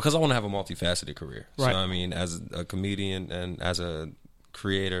 because I want to have a multifaceted career. Right. So I mean, as a comedian and as a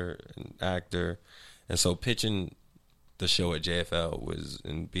creator and actor, and so pitching the show at JFL was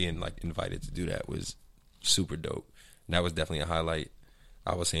and being like invited to do that was super dope. And that was definitely a highlight.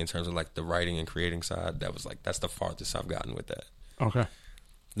 I would say in terms of like the writing and creating side, that's the farthest I've gotten with that. Okay.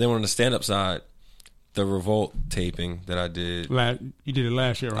 Then on the stand-up side, the Revolt taping that I did. You did it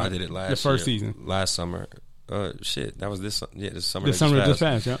last year, right? I did it last year. The first season. Last summer. That was this summer. This summer just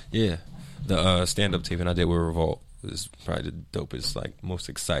passed, yeah. Yeah. The stand-up taping I did with Revolt is probably the dopest, like, most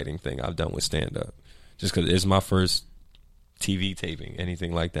exciting thing I've done with stand-up. Just because it's my first TV taping,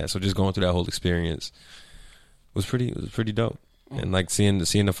 anything like that. So just going through that whole experience was pretty dope. And like seeing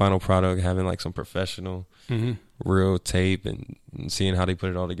the final product, having like some professional, real tape, and seeing how they put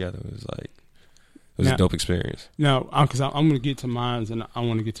it all together, it was a dope experience. Now, because I'm going to get to mine, and I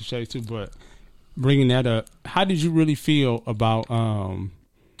want to get to Shay too, but bringing that up, how did you really feel about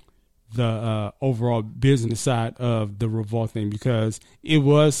the overall business side of the Revolt thing? Because it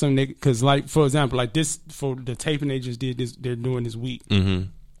was something, because like, for example, like this, for the taping they just did this, they're doing this week,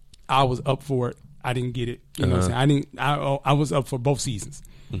 I was up for it. I didn't get it. You know what I'm saying? I was up for both seasons.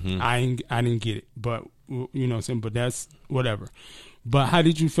 I didn't get it. But you know what I'm saying? But that's whatever. But how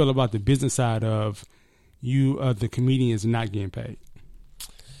did you feel about the business side of the comedians not getting paid?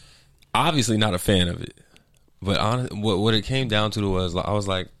 Obviously not a fan of it. But what it came down to was, I was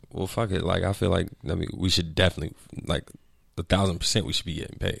like, well, fuck it. Like, I feel like, we should definitely, like, 1,000% we should be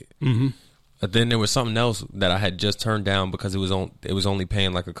getting paid. But then there was something else that I had just turned down because it was only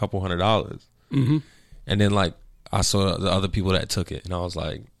paying like a couple $100s. And then like I saw the other people that took it, and I was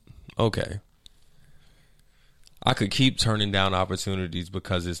like, okay, I could keep turning down opportunities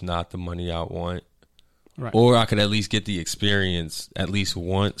because it's not the money I want, right? Or I could at least get the experience at least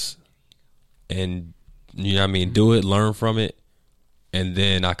once, and you know what I mean, do it, learn from it, and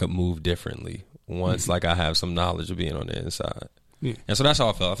then I could move differently once like I have some knowledge of being on the inside. Yeah. And so that's how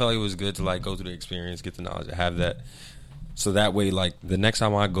I felt. I felt like it was good to like go through the experience, get the knowledge, have that. So that way, like, the next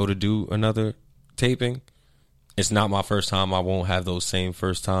time I go to do another taping, it's not my first time. I won't have those same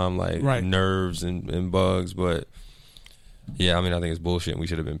first time, like, nerves and bugs. But, yeah, I mean, I think it's bullshit and we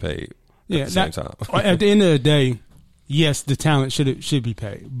should have been paid at the same time. At the end of the day, yes, the talent should be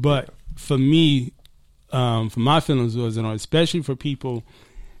paid. But for me, for my feelings was, especially for people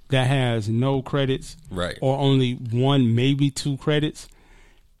that has no credits, right, or only one, maybe 2 credits,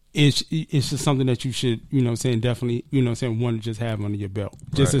 it's just something that you should, you know what I'm saying, definitely, you know what I'm saying, want to just have under your belt.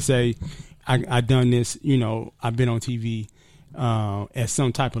 Just to say, I done this, you know, I've been on TV at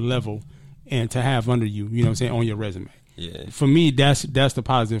some type of level, and to have under you, you know what I'm saying, on your resume. Yeah. For me, that's the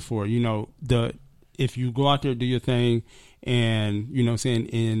positive for it. You know, if you go out there, do your thing, and, you know what I'm saying,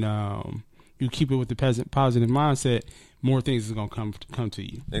 and you keep it with the positive mindset, more things is going to come to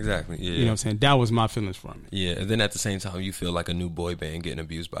you. Exactly, yeah. You know what I'm saying? That was my feelings from it. Yeah, and then at the same time, you feel like a new boy band getting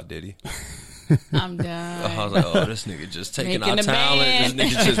abused by Diddy. I'm done. I was like, oh, this nigga just taking our talent.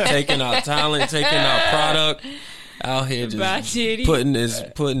 This nigga just taking our talent, taking our product out here, just putting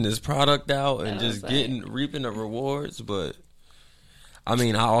his product out and just reaping the rewards. But, I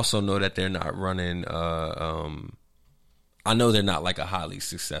mean, I also know that they're not running, I know they're not like a highly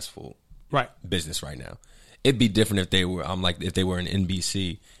successful business right now. It'd be different if they were. If they were an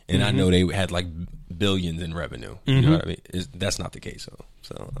NBC, and I know they had like billions in revenue. You know what I mean? That's not the case, though.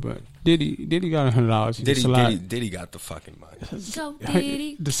 So, but Diddy got $100. Diddy got the fucking money. Go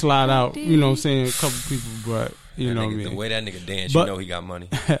Diddy. To slide out, you know what I'm saying? A couple people, but you know what I mean. The way that nigga dance, you know he got money.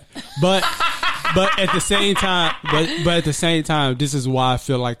 but at the same time, but at the same time, this is why I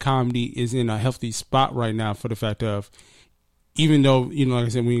feel like comedy is in a healthy spot right now. For the fact of, even though, you know, like I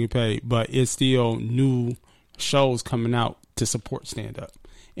said, we get paid, but it's still new shows coming out to support stand-up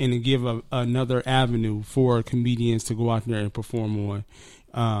and to give another avenue for comedians to go out there and perform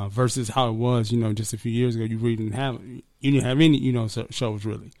on, versus how it was, you know, just a few years ago. You didn't have any, you know, shows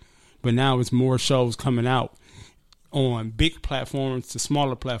really, but now it's more shows coming out on big platforms to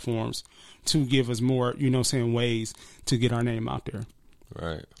smaller platforms to give us more, you know, saying ways to get our name out there.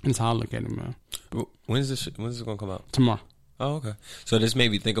 Right. That's how I look at it, man. When's this gonna come out? Tomorrow. Oh, okay. So this made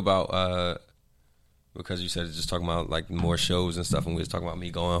me think about, because you said it's just talking about like more shows and stuff, and we was talking about me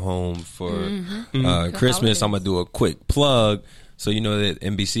going home for Christmas. I'm gonna do a quick plug. So you know that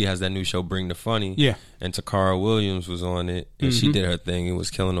NBC has that new show, Bring the Funny. Yeah. And Takara Williams was on it, and she did her thing and was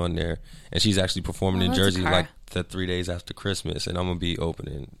killing on there. And she's actually performing in Jersey like the 3 days after Christmas, and I'm gonna be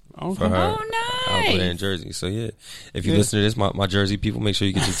opening for her. Oh, nice. Out there in Jersey. So yeah, if you listen to this, my Jersey people, make sure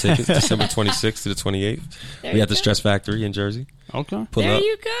you get your tickets. December 26th to the 28th. We at the Stress Factory in Jersey. Okay. There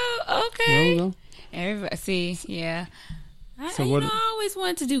you go. Okay. There you go. Everybody, see, yeah. So I always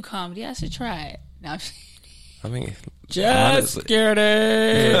wanted to do comedy. I should try it. No, I mean, just scared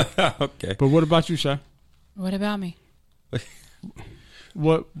it. Okay. But what about you, Shay? What about me?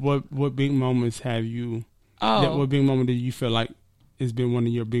 What big moments have you? Oh, What big moment do you feel like has been one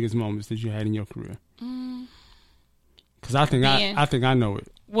of your biggest moments that you had in your career? Because I think I know it.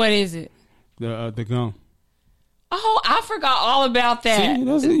 What is it? The gum. Oh, I forgot all about that.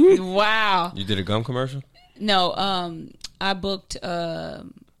 See, Wow. You did a gum commercial? No, I booked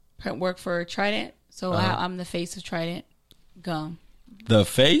work for Trident, so I'm the face of Trident gum. The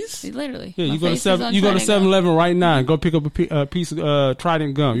face? Literally. Yeah, My you go to face is on 7-Eleven right now and go pick up a piece of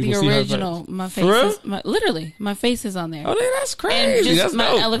Trident gum. You The can see her original. face. My face For real? is literally my face is on there. Oh, that's And crazy. just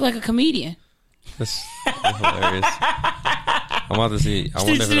That's dope. I look like a comedian. That's hilarious. I'm about to see. I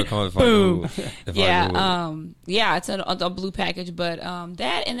wonder if it'll come if Boom. I Google. Yeah, it's a blue package, but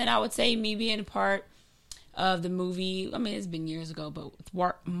that, and then I would say me being a part of the movie. I mean, it's been years ago, but with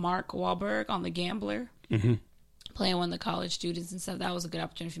Mark Wahlberg on The Gambler, playing one of the college students and stuff. That was a good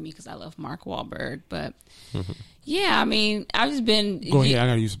opportunity for me because I love Mark Wahlberg. But yeah, I mean, I've just been. Go ahead. I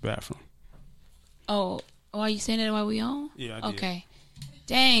gotta use the bathroom. Oh, are you saying that while we on? Yeah, I did. Okay.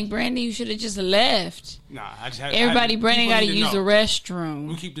 Dang, Brandon, you should have just left. Nah, I just had Everybody, Brandon got to use the We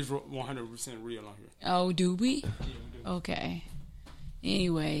restroom. keep this 100% real on here. Oh, do we? Okay.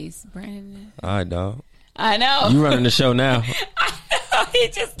 Anyways, Brandon. All right, dog. I know. You running the show now. I know. He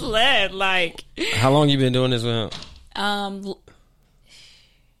just led like. How long you been doing this with him?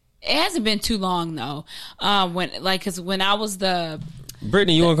 It hasn't been too long though. Because when I was the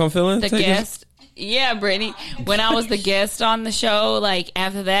Brittany, you want to come fill in? the Take guest. Yeah, Brittany. When I was the guest on the show, like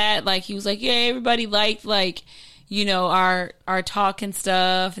after that, like he was like, yeah, everybody liked like, you know, our talk and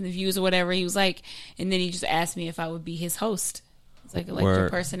stuff and the views or whatever. He was like, and then he just asked me if I would be his host. It's like your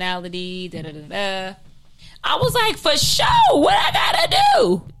Word. personality, da da da da. I was like, for sure. What I gotta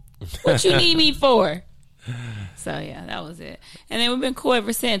do? What you need me for? So yeah, that was it. And then we've been cool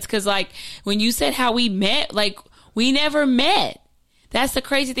ever since. Cause like when you said how we met, like we never met. That's the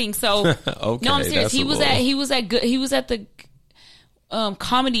crazy thing. So Okay, no, I'm serious. that's He a was at the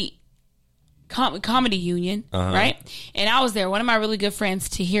comedy union, right? And I was there. One of my really good friends,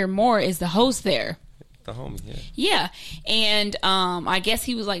 Tahir Moore, is the host there. The homie, yeah. Yeah, and I guess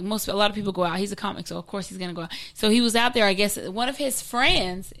he was like a lot of people go out. He's a comic, so of course he's gonna go out. So he was out there. I guess one of his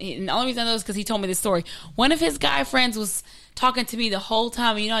friends, and the only reason I know is because he told me this story. One of his guy friends was talking to me the whole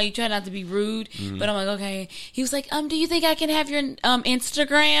time. You know, you try not to be rude, but I'm like, okay. He was like, do you think I can have your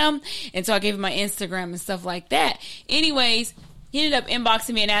Instagram? And so I gave him my Instagram and stuff like that. Anyways, he ended up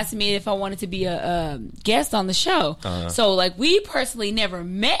inboxing me and asking me if I wanted to be a guest on the show. So, like, we personally never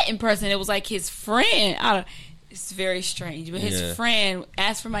met in person. It was like his friend. It's very strange, but his friend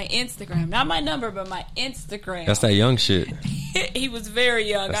asked for my Instagram. Not my number, but my Instagram. That's that young shit. He was very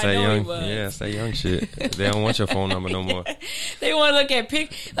young. That's I that know young. he was. Yeah, that's that young shit. They don't want your phone number no more. They want to look at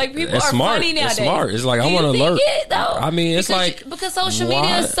like people It's are smart. funny nowadays. It's smart. It's like, Do I you want to think alert. it, though? I mean, it's because social why?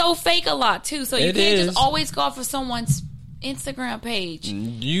 media is so fake a lot too. So you It can't is. just always go off of someone's Instagram page.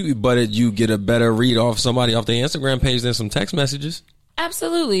 You get a better read off somebody off their Instagram page than some text messages.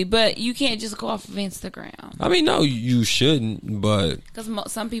 Absolutely, but you can't just go off of Instagram. I mean, no, you shouldn't. But Because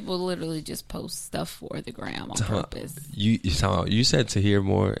some people literally just post stuff for the gram on purpose. you said to hear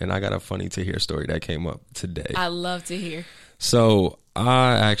more, and I got a funny to hear story that came up today. I love to hear. So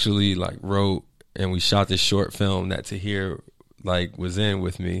I actually wrote and we shot this short film that Tahir was in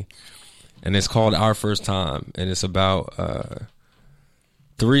with me, and it's called Our First Time, and it's about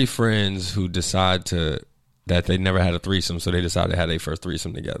 3 friends who decide that they never had a threesome, so they decided to have their first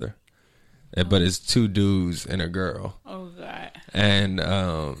threesome together. But it's 2 dudes and a girl. Oh God! And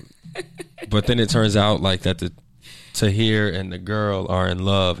but then it turns out that the Tahir and the girl are in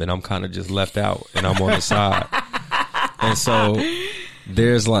love, and I'm kind of just left out, and I'm on the side. And so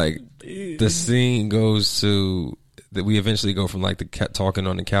there's the scene goes to that we eventually go from the talking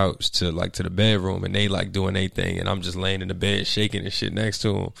on the couch to to the bedroom, and they doing their thing, and I'm just laying in the bed shaking and shit next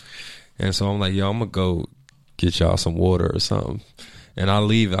to them. And so I'm like, yo, I'm gonna go get y'all some water or something. And I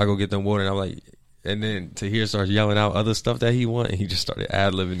leave, I go get them water, and I'm like, and then Tahir starts yelling out other stuff that he want, and he just started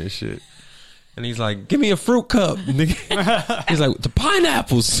ad-libbing this shit. And he's like, give me a fruit cup. He's like, the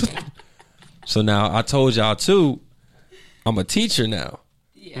pineapples. So now I told y'all too, I'm a teacher now.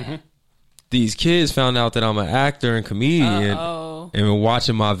 Yeah. These kids found out that I'm an actor and comedian and been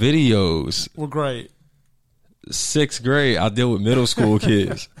watching my videos. Well, great. 6th grade, I deal with middle school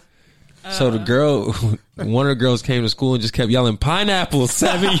kids. So the girl, one of the girls came to school and just kept yelling, pineapple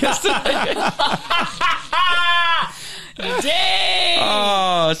 7 yesterday. Dang!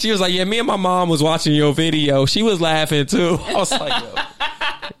 Oh, she was like, yeah, me and my mom was watching your video. She was laughing too. I was like,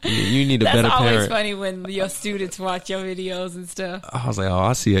 yo, you need a better That's always parent. funny when your students watch your videos and stuff. I was like, oh,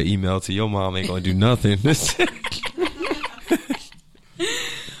 I see an email to your mom ain't gonna do nothing.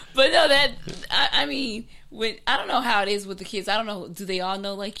 But no, I mean, I don't know how it is with the kids. I don't know. Do they all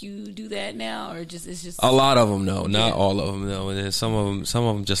know like you do that now, or just it's just a lot of them know, not all of them know, and then some of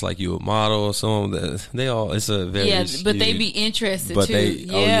them just like you a model. Some of them they all. It's a very but they be interested but too.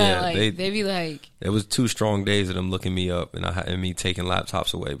 They be like. It was 2 strong days of them looking me up and me taking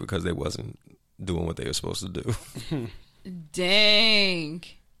laptops away because they wasn't doing what they were supposed to do. Dang.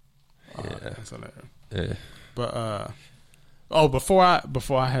 Yeah, that's hilarious. Yeah. But before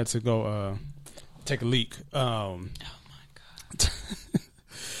I had to go take a leak. Oh my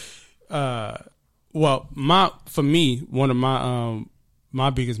god. Well, for me, one of my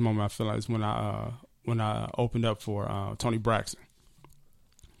biggest moment I feel like is when I opened up for Tony Braxton.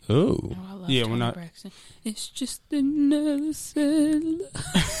 Ooh. I love yeah, Toni Braxton. It's just another cell.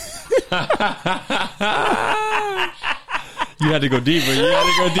 You had to go deeper.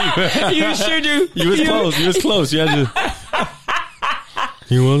 You sure do. You was close. You had to.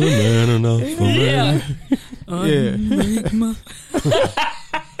 You was a man enough for me. Yeah.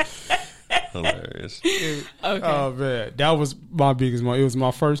 Hilarious. Okay. Oh man, that was my biggest moment. It was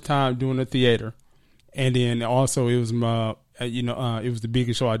my first time doing the theater, and then also it was my, it was the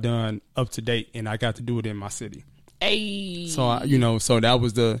biggest show I done up to date, and I got to do it in my city. Hey. So so that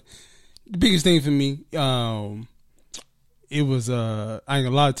was the biggest thing for me. It was I ain't gonna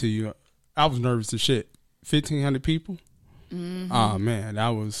lie to you, I was nervous as shit. 1,500 people. Mm-hmm. Oh man, that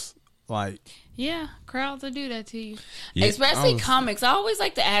was like. Yeah, crowds will do that to you. Yeah, Especially comics. I always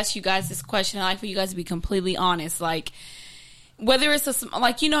like to ask you guys this question. I like for you guys to be completely honest. Like, whether it's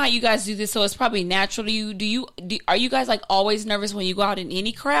like, you know how you guys do this, so it's probably natural to you. Are you guys like always nervous when you go out in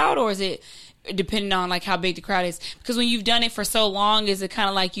any crowd, or is it depending on like how big the crowd is? Because when you've done it for so long, is it kind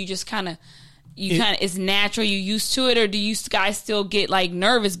of like you just kind of it's natural, you used to it, or do you guys still get like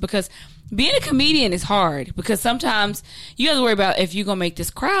nervous? Because being a comedian is hard, because sometimes you have to worry about if you're going to make this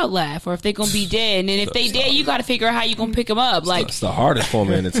crowd laugh or if they're going to be dead. And then if they dead, you got to figure out how you're going to pick them up. Like, it's the hardest form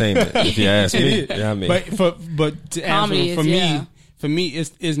of entertainment, if you ask me. Yeah, I mean. But to answer, for me,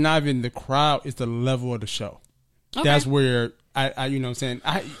 it's not even the crowd, it's the level of the show. Okay. That's where I you know what I'm saying?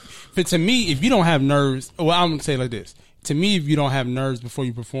 But to me, if you don't have nerves, well, I'm going to say it like this. To me, if you don't have nerves before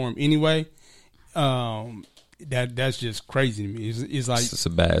you perform anyway, that's just crazy to me. It's like it's a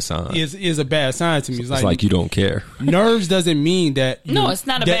bad sign. It's a bad sign to me. It's like you don't care. Nerves doesn't mean that. No, it's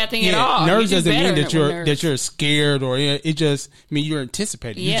not a bad thing at all. Nerves doesn't mean that you're scared, or it just mean you're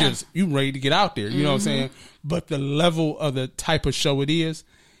anticipating. Yeah. You ready to get out there. You know what I'm saying? But the level of the type of show it is,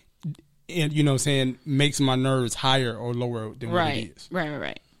 and you know what I'm saying, makes my nerves higher or lower than what it is.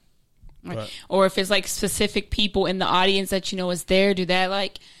 Right. Or if it's like specific people in the audience that you know is there,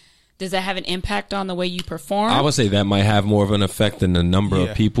 does that have an impact on the way you perform? I would say that might have more of an effect than the number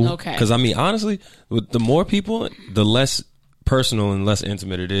of people. Okay. Because, I mean, honestly, with the more people, the less personal and less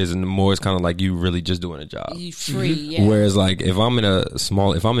intimate it is, and the more it's kind of like you really just doing a job. You free, yeah. Whereas, like, if I'm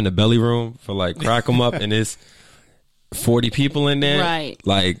in the belly room for, like, Crack 'em Up and it's 40 people in there, right,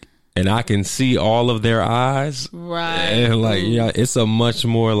 like, and I can see all of their eyes, right, and, like, yeah, it's a much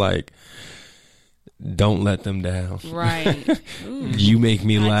more, like, don't let them down. Right. You make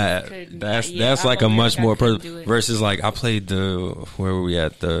me laugh. That's like a much more versus like I played where were we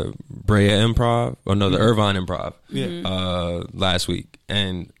at? The Brea Improv or no, the Irvine Improv last week,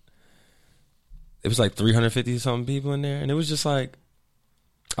 and it was like 350 something people in there, and it was just like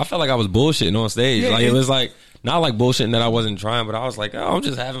I felt like I was bullshitting on stage. Like it was like not like bullshitting that I wasn't trying, but I was like, oh, I'm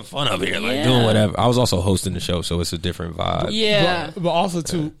just having fun up here, like doing whatever. I was also hosting the show, so it's a different vibe. Yeah, but also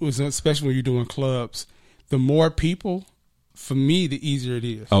too, especially when you're doing clubs, the more people, for me, the easier it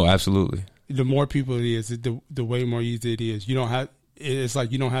is. Oh, absolutely. The more people it is, the way more easy it is. You don't have. It's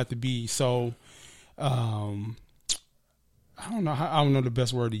like you don't have to be so. I don't know the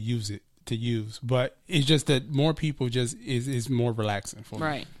best word to use, but it's just that more people just is more relaxing for me.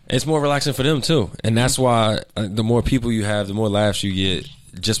 Right. It's more relaxing for them too, and that's why the more people you have, the more laughs you get.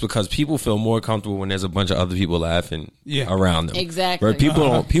 Just because people feel more comfortable when there's a bunch of other people laughing around them. Exactly. Where people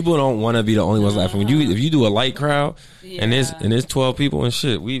don't want to be the only ones laughing. If you do a light crowd and there's 12 people and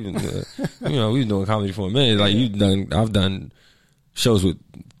shit, we've been doing comedy for a minute. Like I've done shows with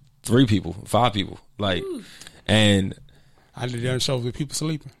 3 people, 5 people, like, and I've done shows with people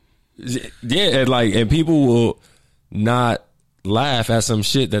sleeping. Yeah, and people will not laugh at some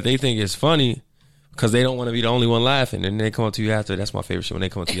shit that they think is funny because they don't want to be the only one laughing, and they come up to you after. That's my favorite shit when they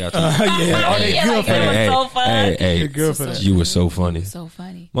come up to you after. You were so funny. So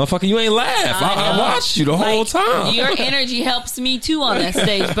funny, motherfucker. You ain't laugh. I watched you the whole time. Your energy helps me too on that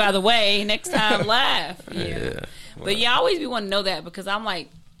stage. By the way, next time laugh. But I always be wanting to know that, because I'm like,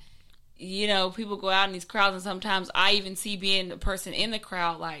 people go out in these crowds, and sometimes I even see being the person in the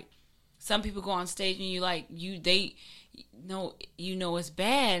crowd, like, some people go on stage and it's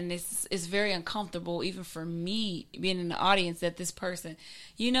bad, and it's very uncomfortable even for me being in the audience that this person,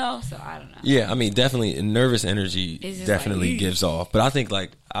 so I don't know. Yeah, I mean, definitely nervous energy definitely like, gives off. But I think, like,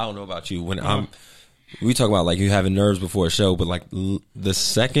 I don't know about you, when we talk about like you having nerves before a show, but like the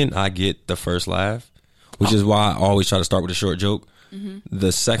second I get the first laugh, which is why I always try to start with a short joke.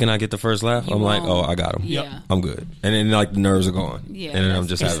 The second I get the first laugh, I'm like, oh, I got him. Yeah. I'm good. And then like the nerves are gone. Yeah, and then I'm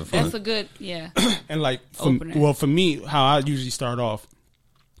just having fun. That's a good, And like, for me, how I usually start off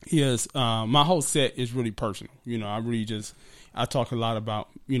is my whole set is really personal. I talk a lot about,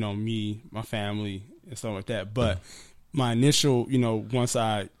 me, my family, and stuff like that. But my initial, once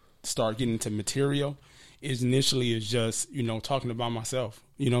I start getting into material, is just, talking about myself.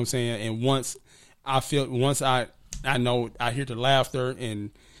 You know what I'm saying? And once I know I hear the laughter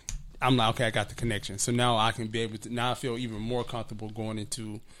and I'm like, okay, I got the connection. So now I can be able to, now I feel even more comfortable going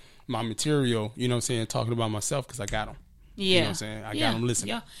into my material, talking about myself because I got them. Yeah. You know what I'm saying? I got them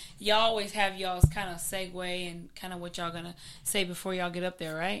listening. Y'all always have y'all's kind of segue and kind of what y'all going to say before y'all get up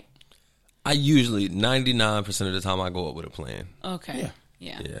there, right? I usually, 99% of the time, I go up with a plan. Okay.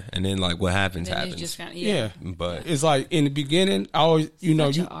 Yeah. And then like what happens. Just kinda, yeah. But it's like in the beginning, I always, you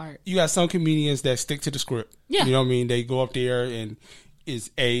got some comedians that stick to the script. Yeah. You know what I mean? They go up there and it's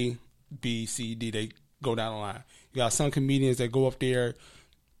A, B, C, D. They go down the line. You got some comedians that go up there,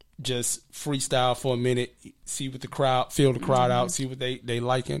 just freestyle for a minute, see what the crowd, feel the crowd out, see what they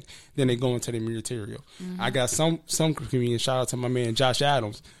liking. Then they go into the material. I got some comedians, shout out to my man Josh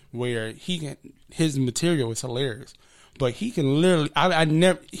Adams, where his material is hilarious. But he can literally,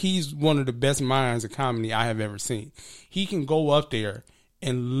 he's one of the best minds of comedy I have ever seen. He can go up there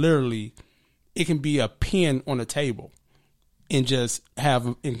and literally, it can be a pen on a table and just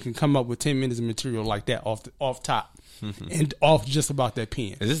and can come up with 10 minutes of material like that off top and off just about that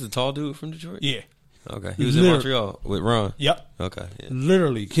pen. Is this the tall dude from Detroit? Yeah. Okay. He was in Montreal with Ron? Yep. Okay. Yeah.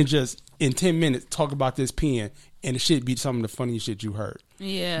 Literally can just, in 10 minutes, talk about this pen and it should be some of the funniest shit you heard.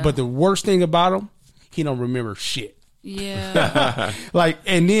 Yeah. But the worst thing about him, he don't remember shit. Yeah.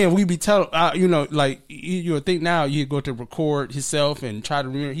 And then we be telling, you would think now you go to record himself and try to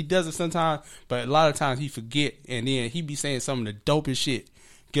remember. He does it sometimes, but a lot of times he forget, and then he be saying some of the dopest shit.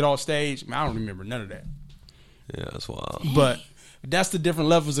 Get off stage, man, I don't remember none of that. Yeah, that's wild. But that's the different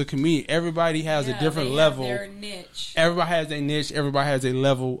levels of comedian. Everybody has a different level. Their niche. Everybody has their niche. Everybody has a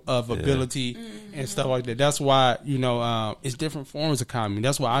level of ability and stuff like that. That's why it's different forms of comedy.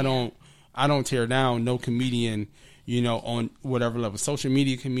 That's why I don't tear down no comedian. On whatever level, social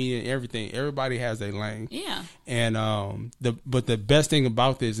media comedian, everything. Everybody has their lane. Yeah. And but the best thing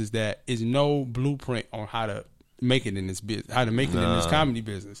about this is that is no blueprint on how to make it in this business, how to make it in this comedy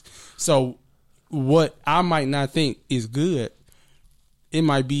business. So what I might not think is good, it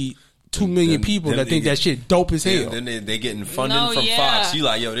might be 2 million people that think that shit dope as hell. Then they getting funding from Fox. You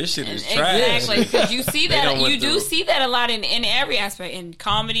like, yo, this shit is trash. Exactly, because you see that you do see that a lot in every aspect, in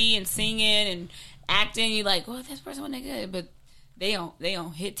comedy and singing and acting. You like, well, this person wasn't that good, but they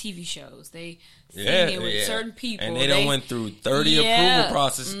don't hit TV shows. They sing it with certain people, and they went through 30 approval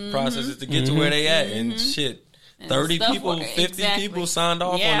processes to get to where they at, and shit. 30 people, 50 people signed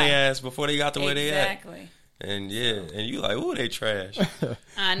off on their ass before they got to where they at. Exactly. And and you like, ooh, they trash.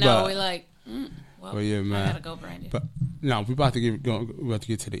 I know. We like, well, yeah, man. I gotta go, Brandon. But no, we about to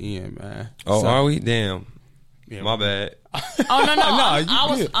get to the end, man. Oh, are we? Damn. Yeah, my bad. Oh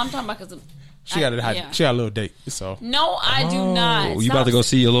no. I'm talking about because she got a little date. So no, I do not. You about to go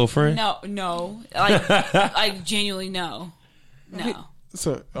see your little friend? No. Like genuinely, no.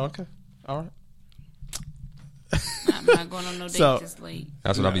 So okay, all right. I'm not going on no date this late.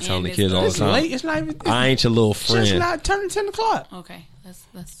 That's what I be telling the kids all the time. Late. It's not even. I ain't your little friend. It's not turning 10 o'clock. Okay,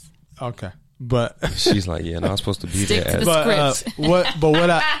 that's okay. But she's like, yeah, no, I'm supposed to be stick there. To the script.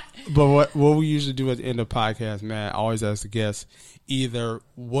 What we usually do at the end of the podcast, man, I always ask the guests either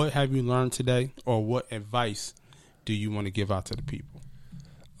what have you learned today or what advice do you want to give out to the people?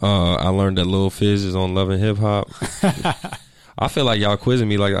 I learned that Lil Fizz is on Love and Hip Hop. I feel like y'all quizzing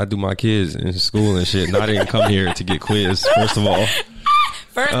me like I do my kids in school and shit. And I didn't come here to get quizzed, first of all.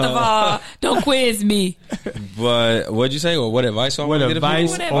 First of all, don't quiz me. But what'd you say? Or what advice? Or what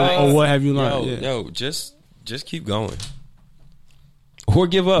have you learned? Yo, just keep going. Or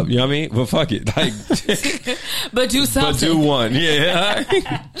give up, you know what I mean? But fuck it. Like, but do something. But do one. Yeah.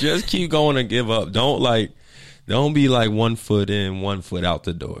 Just keep going and give up. Don't be like 1 foot in, 1 foot out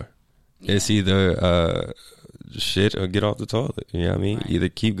the door. Yeah. It's either shit or get off the toilet. You know what I mean? Right. Either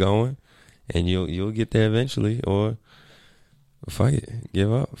keep going and you'll get there eventually, or fuck it,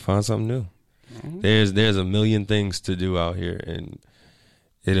 give up, find something new. Mm-hmm. There's a million things to do out here, and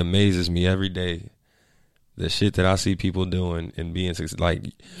it amazes me every day. The shit that I see people doing and being like,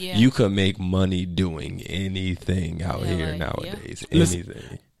 you could make money doing anything out here nowadays.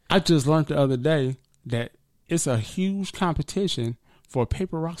 Anything. I just learned the other day that it's a huge competition for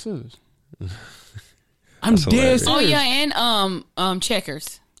paper, rock, scissors. I'm dead serious. Oh yeah, and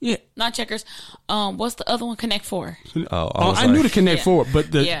checkers. Yeah, not checkers. What's the other one? Connect Four. I knew the Connect Four, but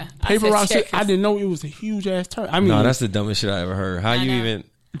the paper, rock, scissors, I didn't know it was a huge ass turn. I mean, no, that's the dumbest shit I ever heard. How you even?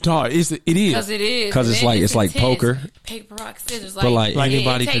 Dog, it is because it's like poker, paper, rock, scissors. But like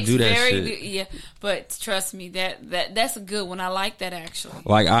anybody can do that shit. Yeah, but trust me, that's a good one. I like that actually.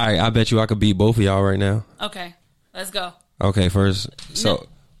 Like I bet you I could beat both of y'all right now. Okay, let's go. Okay, first, so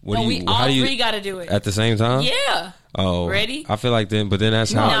what do you? All three got to do it at the same time. Yeah. Oh, ready? I feel like but then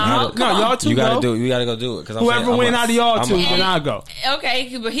that's how. Y'all two. You got to do it. You got to go do it. Whoever win out of y'all two, then I'll go.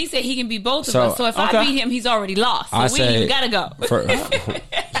 Okay, but he said he can beat both of us. So if I beat him, he's already lost. So you got to go.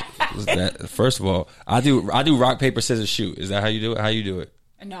 First of all, I do rock, paper, scissors, shoot. Is that how you do it? How you do it?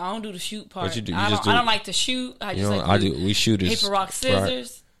 No, I don't do the shoot part. What you do? I don't like to shoot. I just we shoot paper, rock,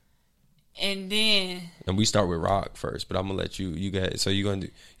 scissors. And then we start with rock first, but I'm gonna let you guys. So you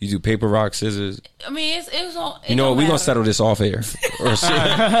do paper, rock, scissors. I mean, it was on. You know what? We're gonna settle this off air,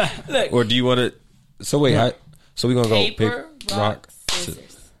 or do you want to? So wait, so we're gonna go paper, rock,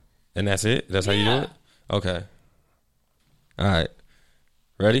 scissors, and that's it. That's how you do it. Okay. All right.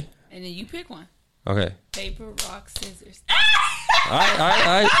 Ready? And then you pick one. Okay. Paper, rock, scissors. All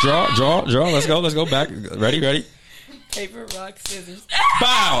right. Draw. Let's go back. Ready. Paper, rock, scissors.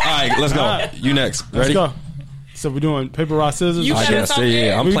 Bow. All right, let's go. You next. Ready? Let's go. So we're doing paper, rock, scissors. You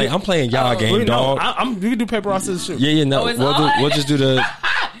I'm playing y'all game, dog. We can do paper, rock, scissors. Shoot. Yeah. No, we'll just do the.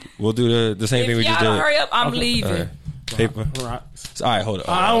 We'll do the same thing we just did. Hurry up! I'm leaving. Right. Paper. Rock. All right, hold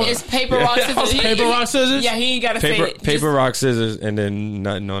up. It's paper, rock, scissors. Paper, rock, scissors. Yeah, he ain't got to say it. Paper, rock, scissors, and then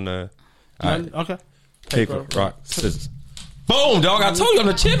nothing on the. All right. Okay. Paper, rock, scissors. Boom, dog! I told you I'm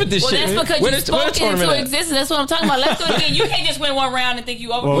the champ at this shit. Well, that's because you spoke it into existence. That's what I'm talking about. Let's do it again. You can't just win one round and think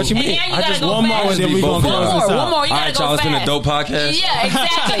you over. What you mean? I just one more. And then we gonna close this out. One more. You gotta go y'all. fast. It's been a dope podcast. Yeah,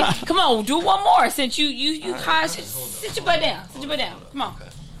 exactly. Come on, do one more. Since you high, sit your butt down. Sit your butt down. Come on,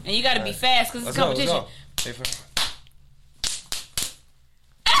 and you gotta be fast because it's competition. Paper.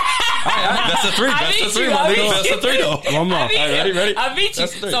 That's a three. That's a three, my nigga. That's a three, though. One more. All right, ready? I beat you.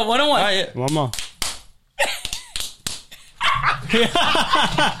 So 1-1. One more.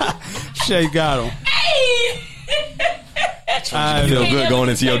 Shay got him. I feel good going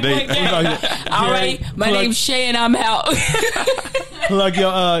into your date. All right, my name's Shay and I'm out. Plug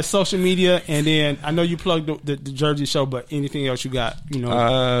your social media, and then I know you plugged the Jersey Show, but anything else you got, you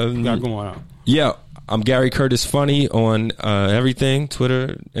got going on? Yeah, I'm Gary Curtis Funny on everything: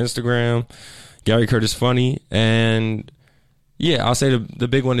 Twitter, Instagram. Gary Curtis Funny, and yeah, I'll say the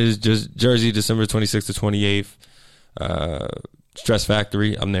big one is just Jersey, December 26th to 28th. Stress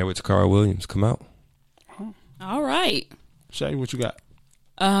Factory. I'm there with Takara Williams. Come out. All right. Shay, what you got?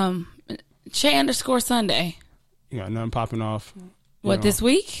 Shay _Sunday. You got nothing popping off? This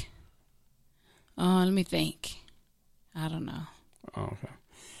week? Let me think. I don't know. Oh, okay.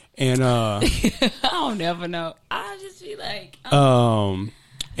 And I don't never know. I just be like,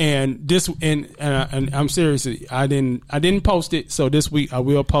 and this and I'm serious. I didn't post it, so this week I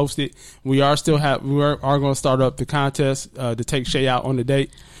will post it. We are going to start up the contest to take Shay out on the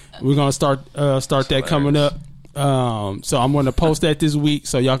date. We're going to start that coming up. So I'm going to post that this week,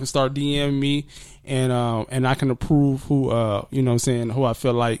 so y'all can start DMing me, and I can approve who who I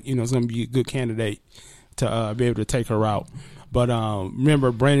feel like is going to be a good candidate to be able to take her out. But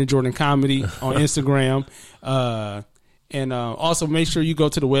remember, Brandon Jordan Comedy on Instagram. And also make sure you go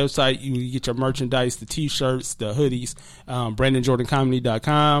to the website. You get your merchandise, the T-shirts, the hoodies,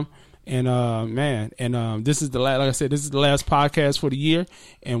 BrandonJordanComedy.com. And this is the last, like I said, this is the last podcast for the year,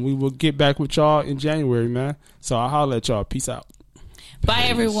 and we will get back with y'all in January, man. So I'll holler at y'all. Peace out. Bye,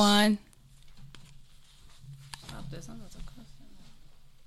 everyone.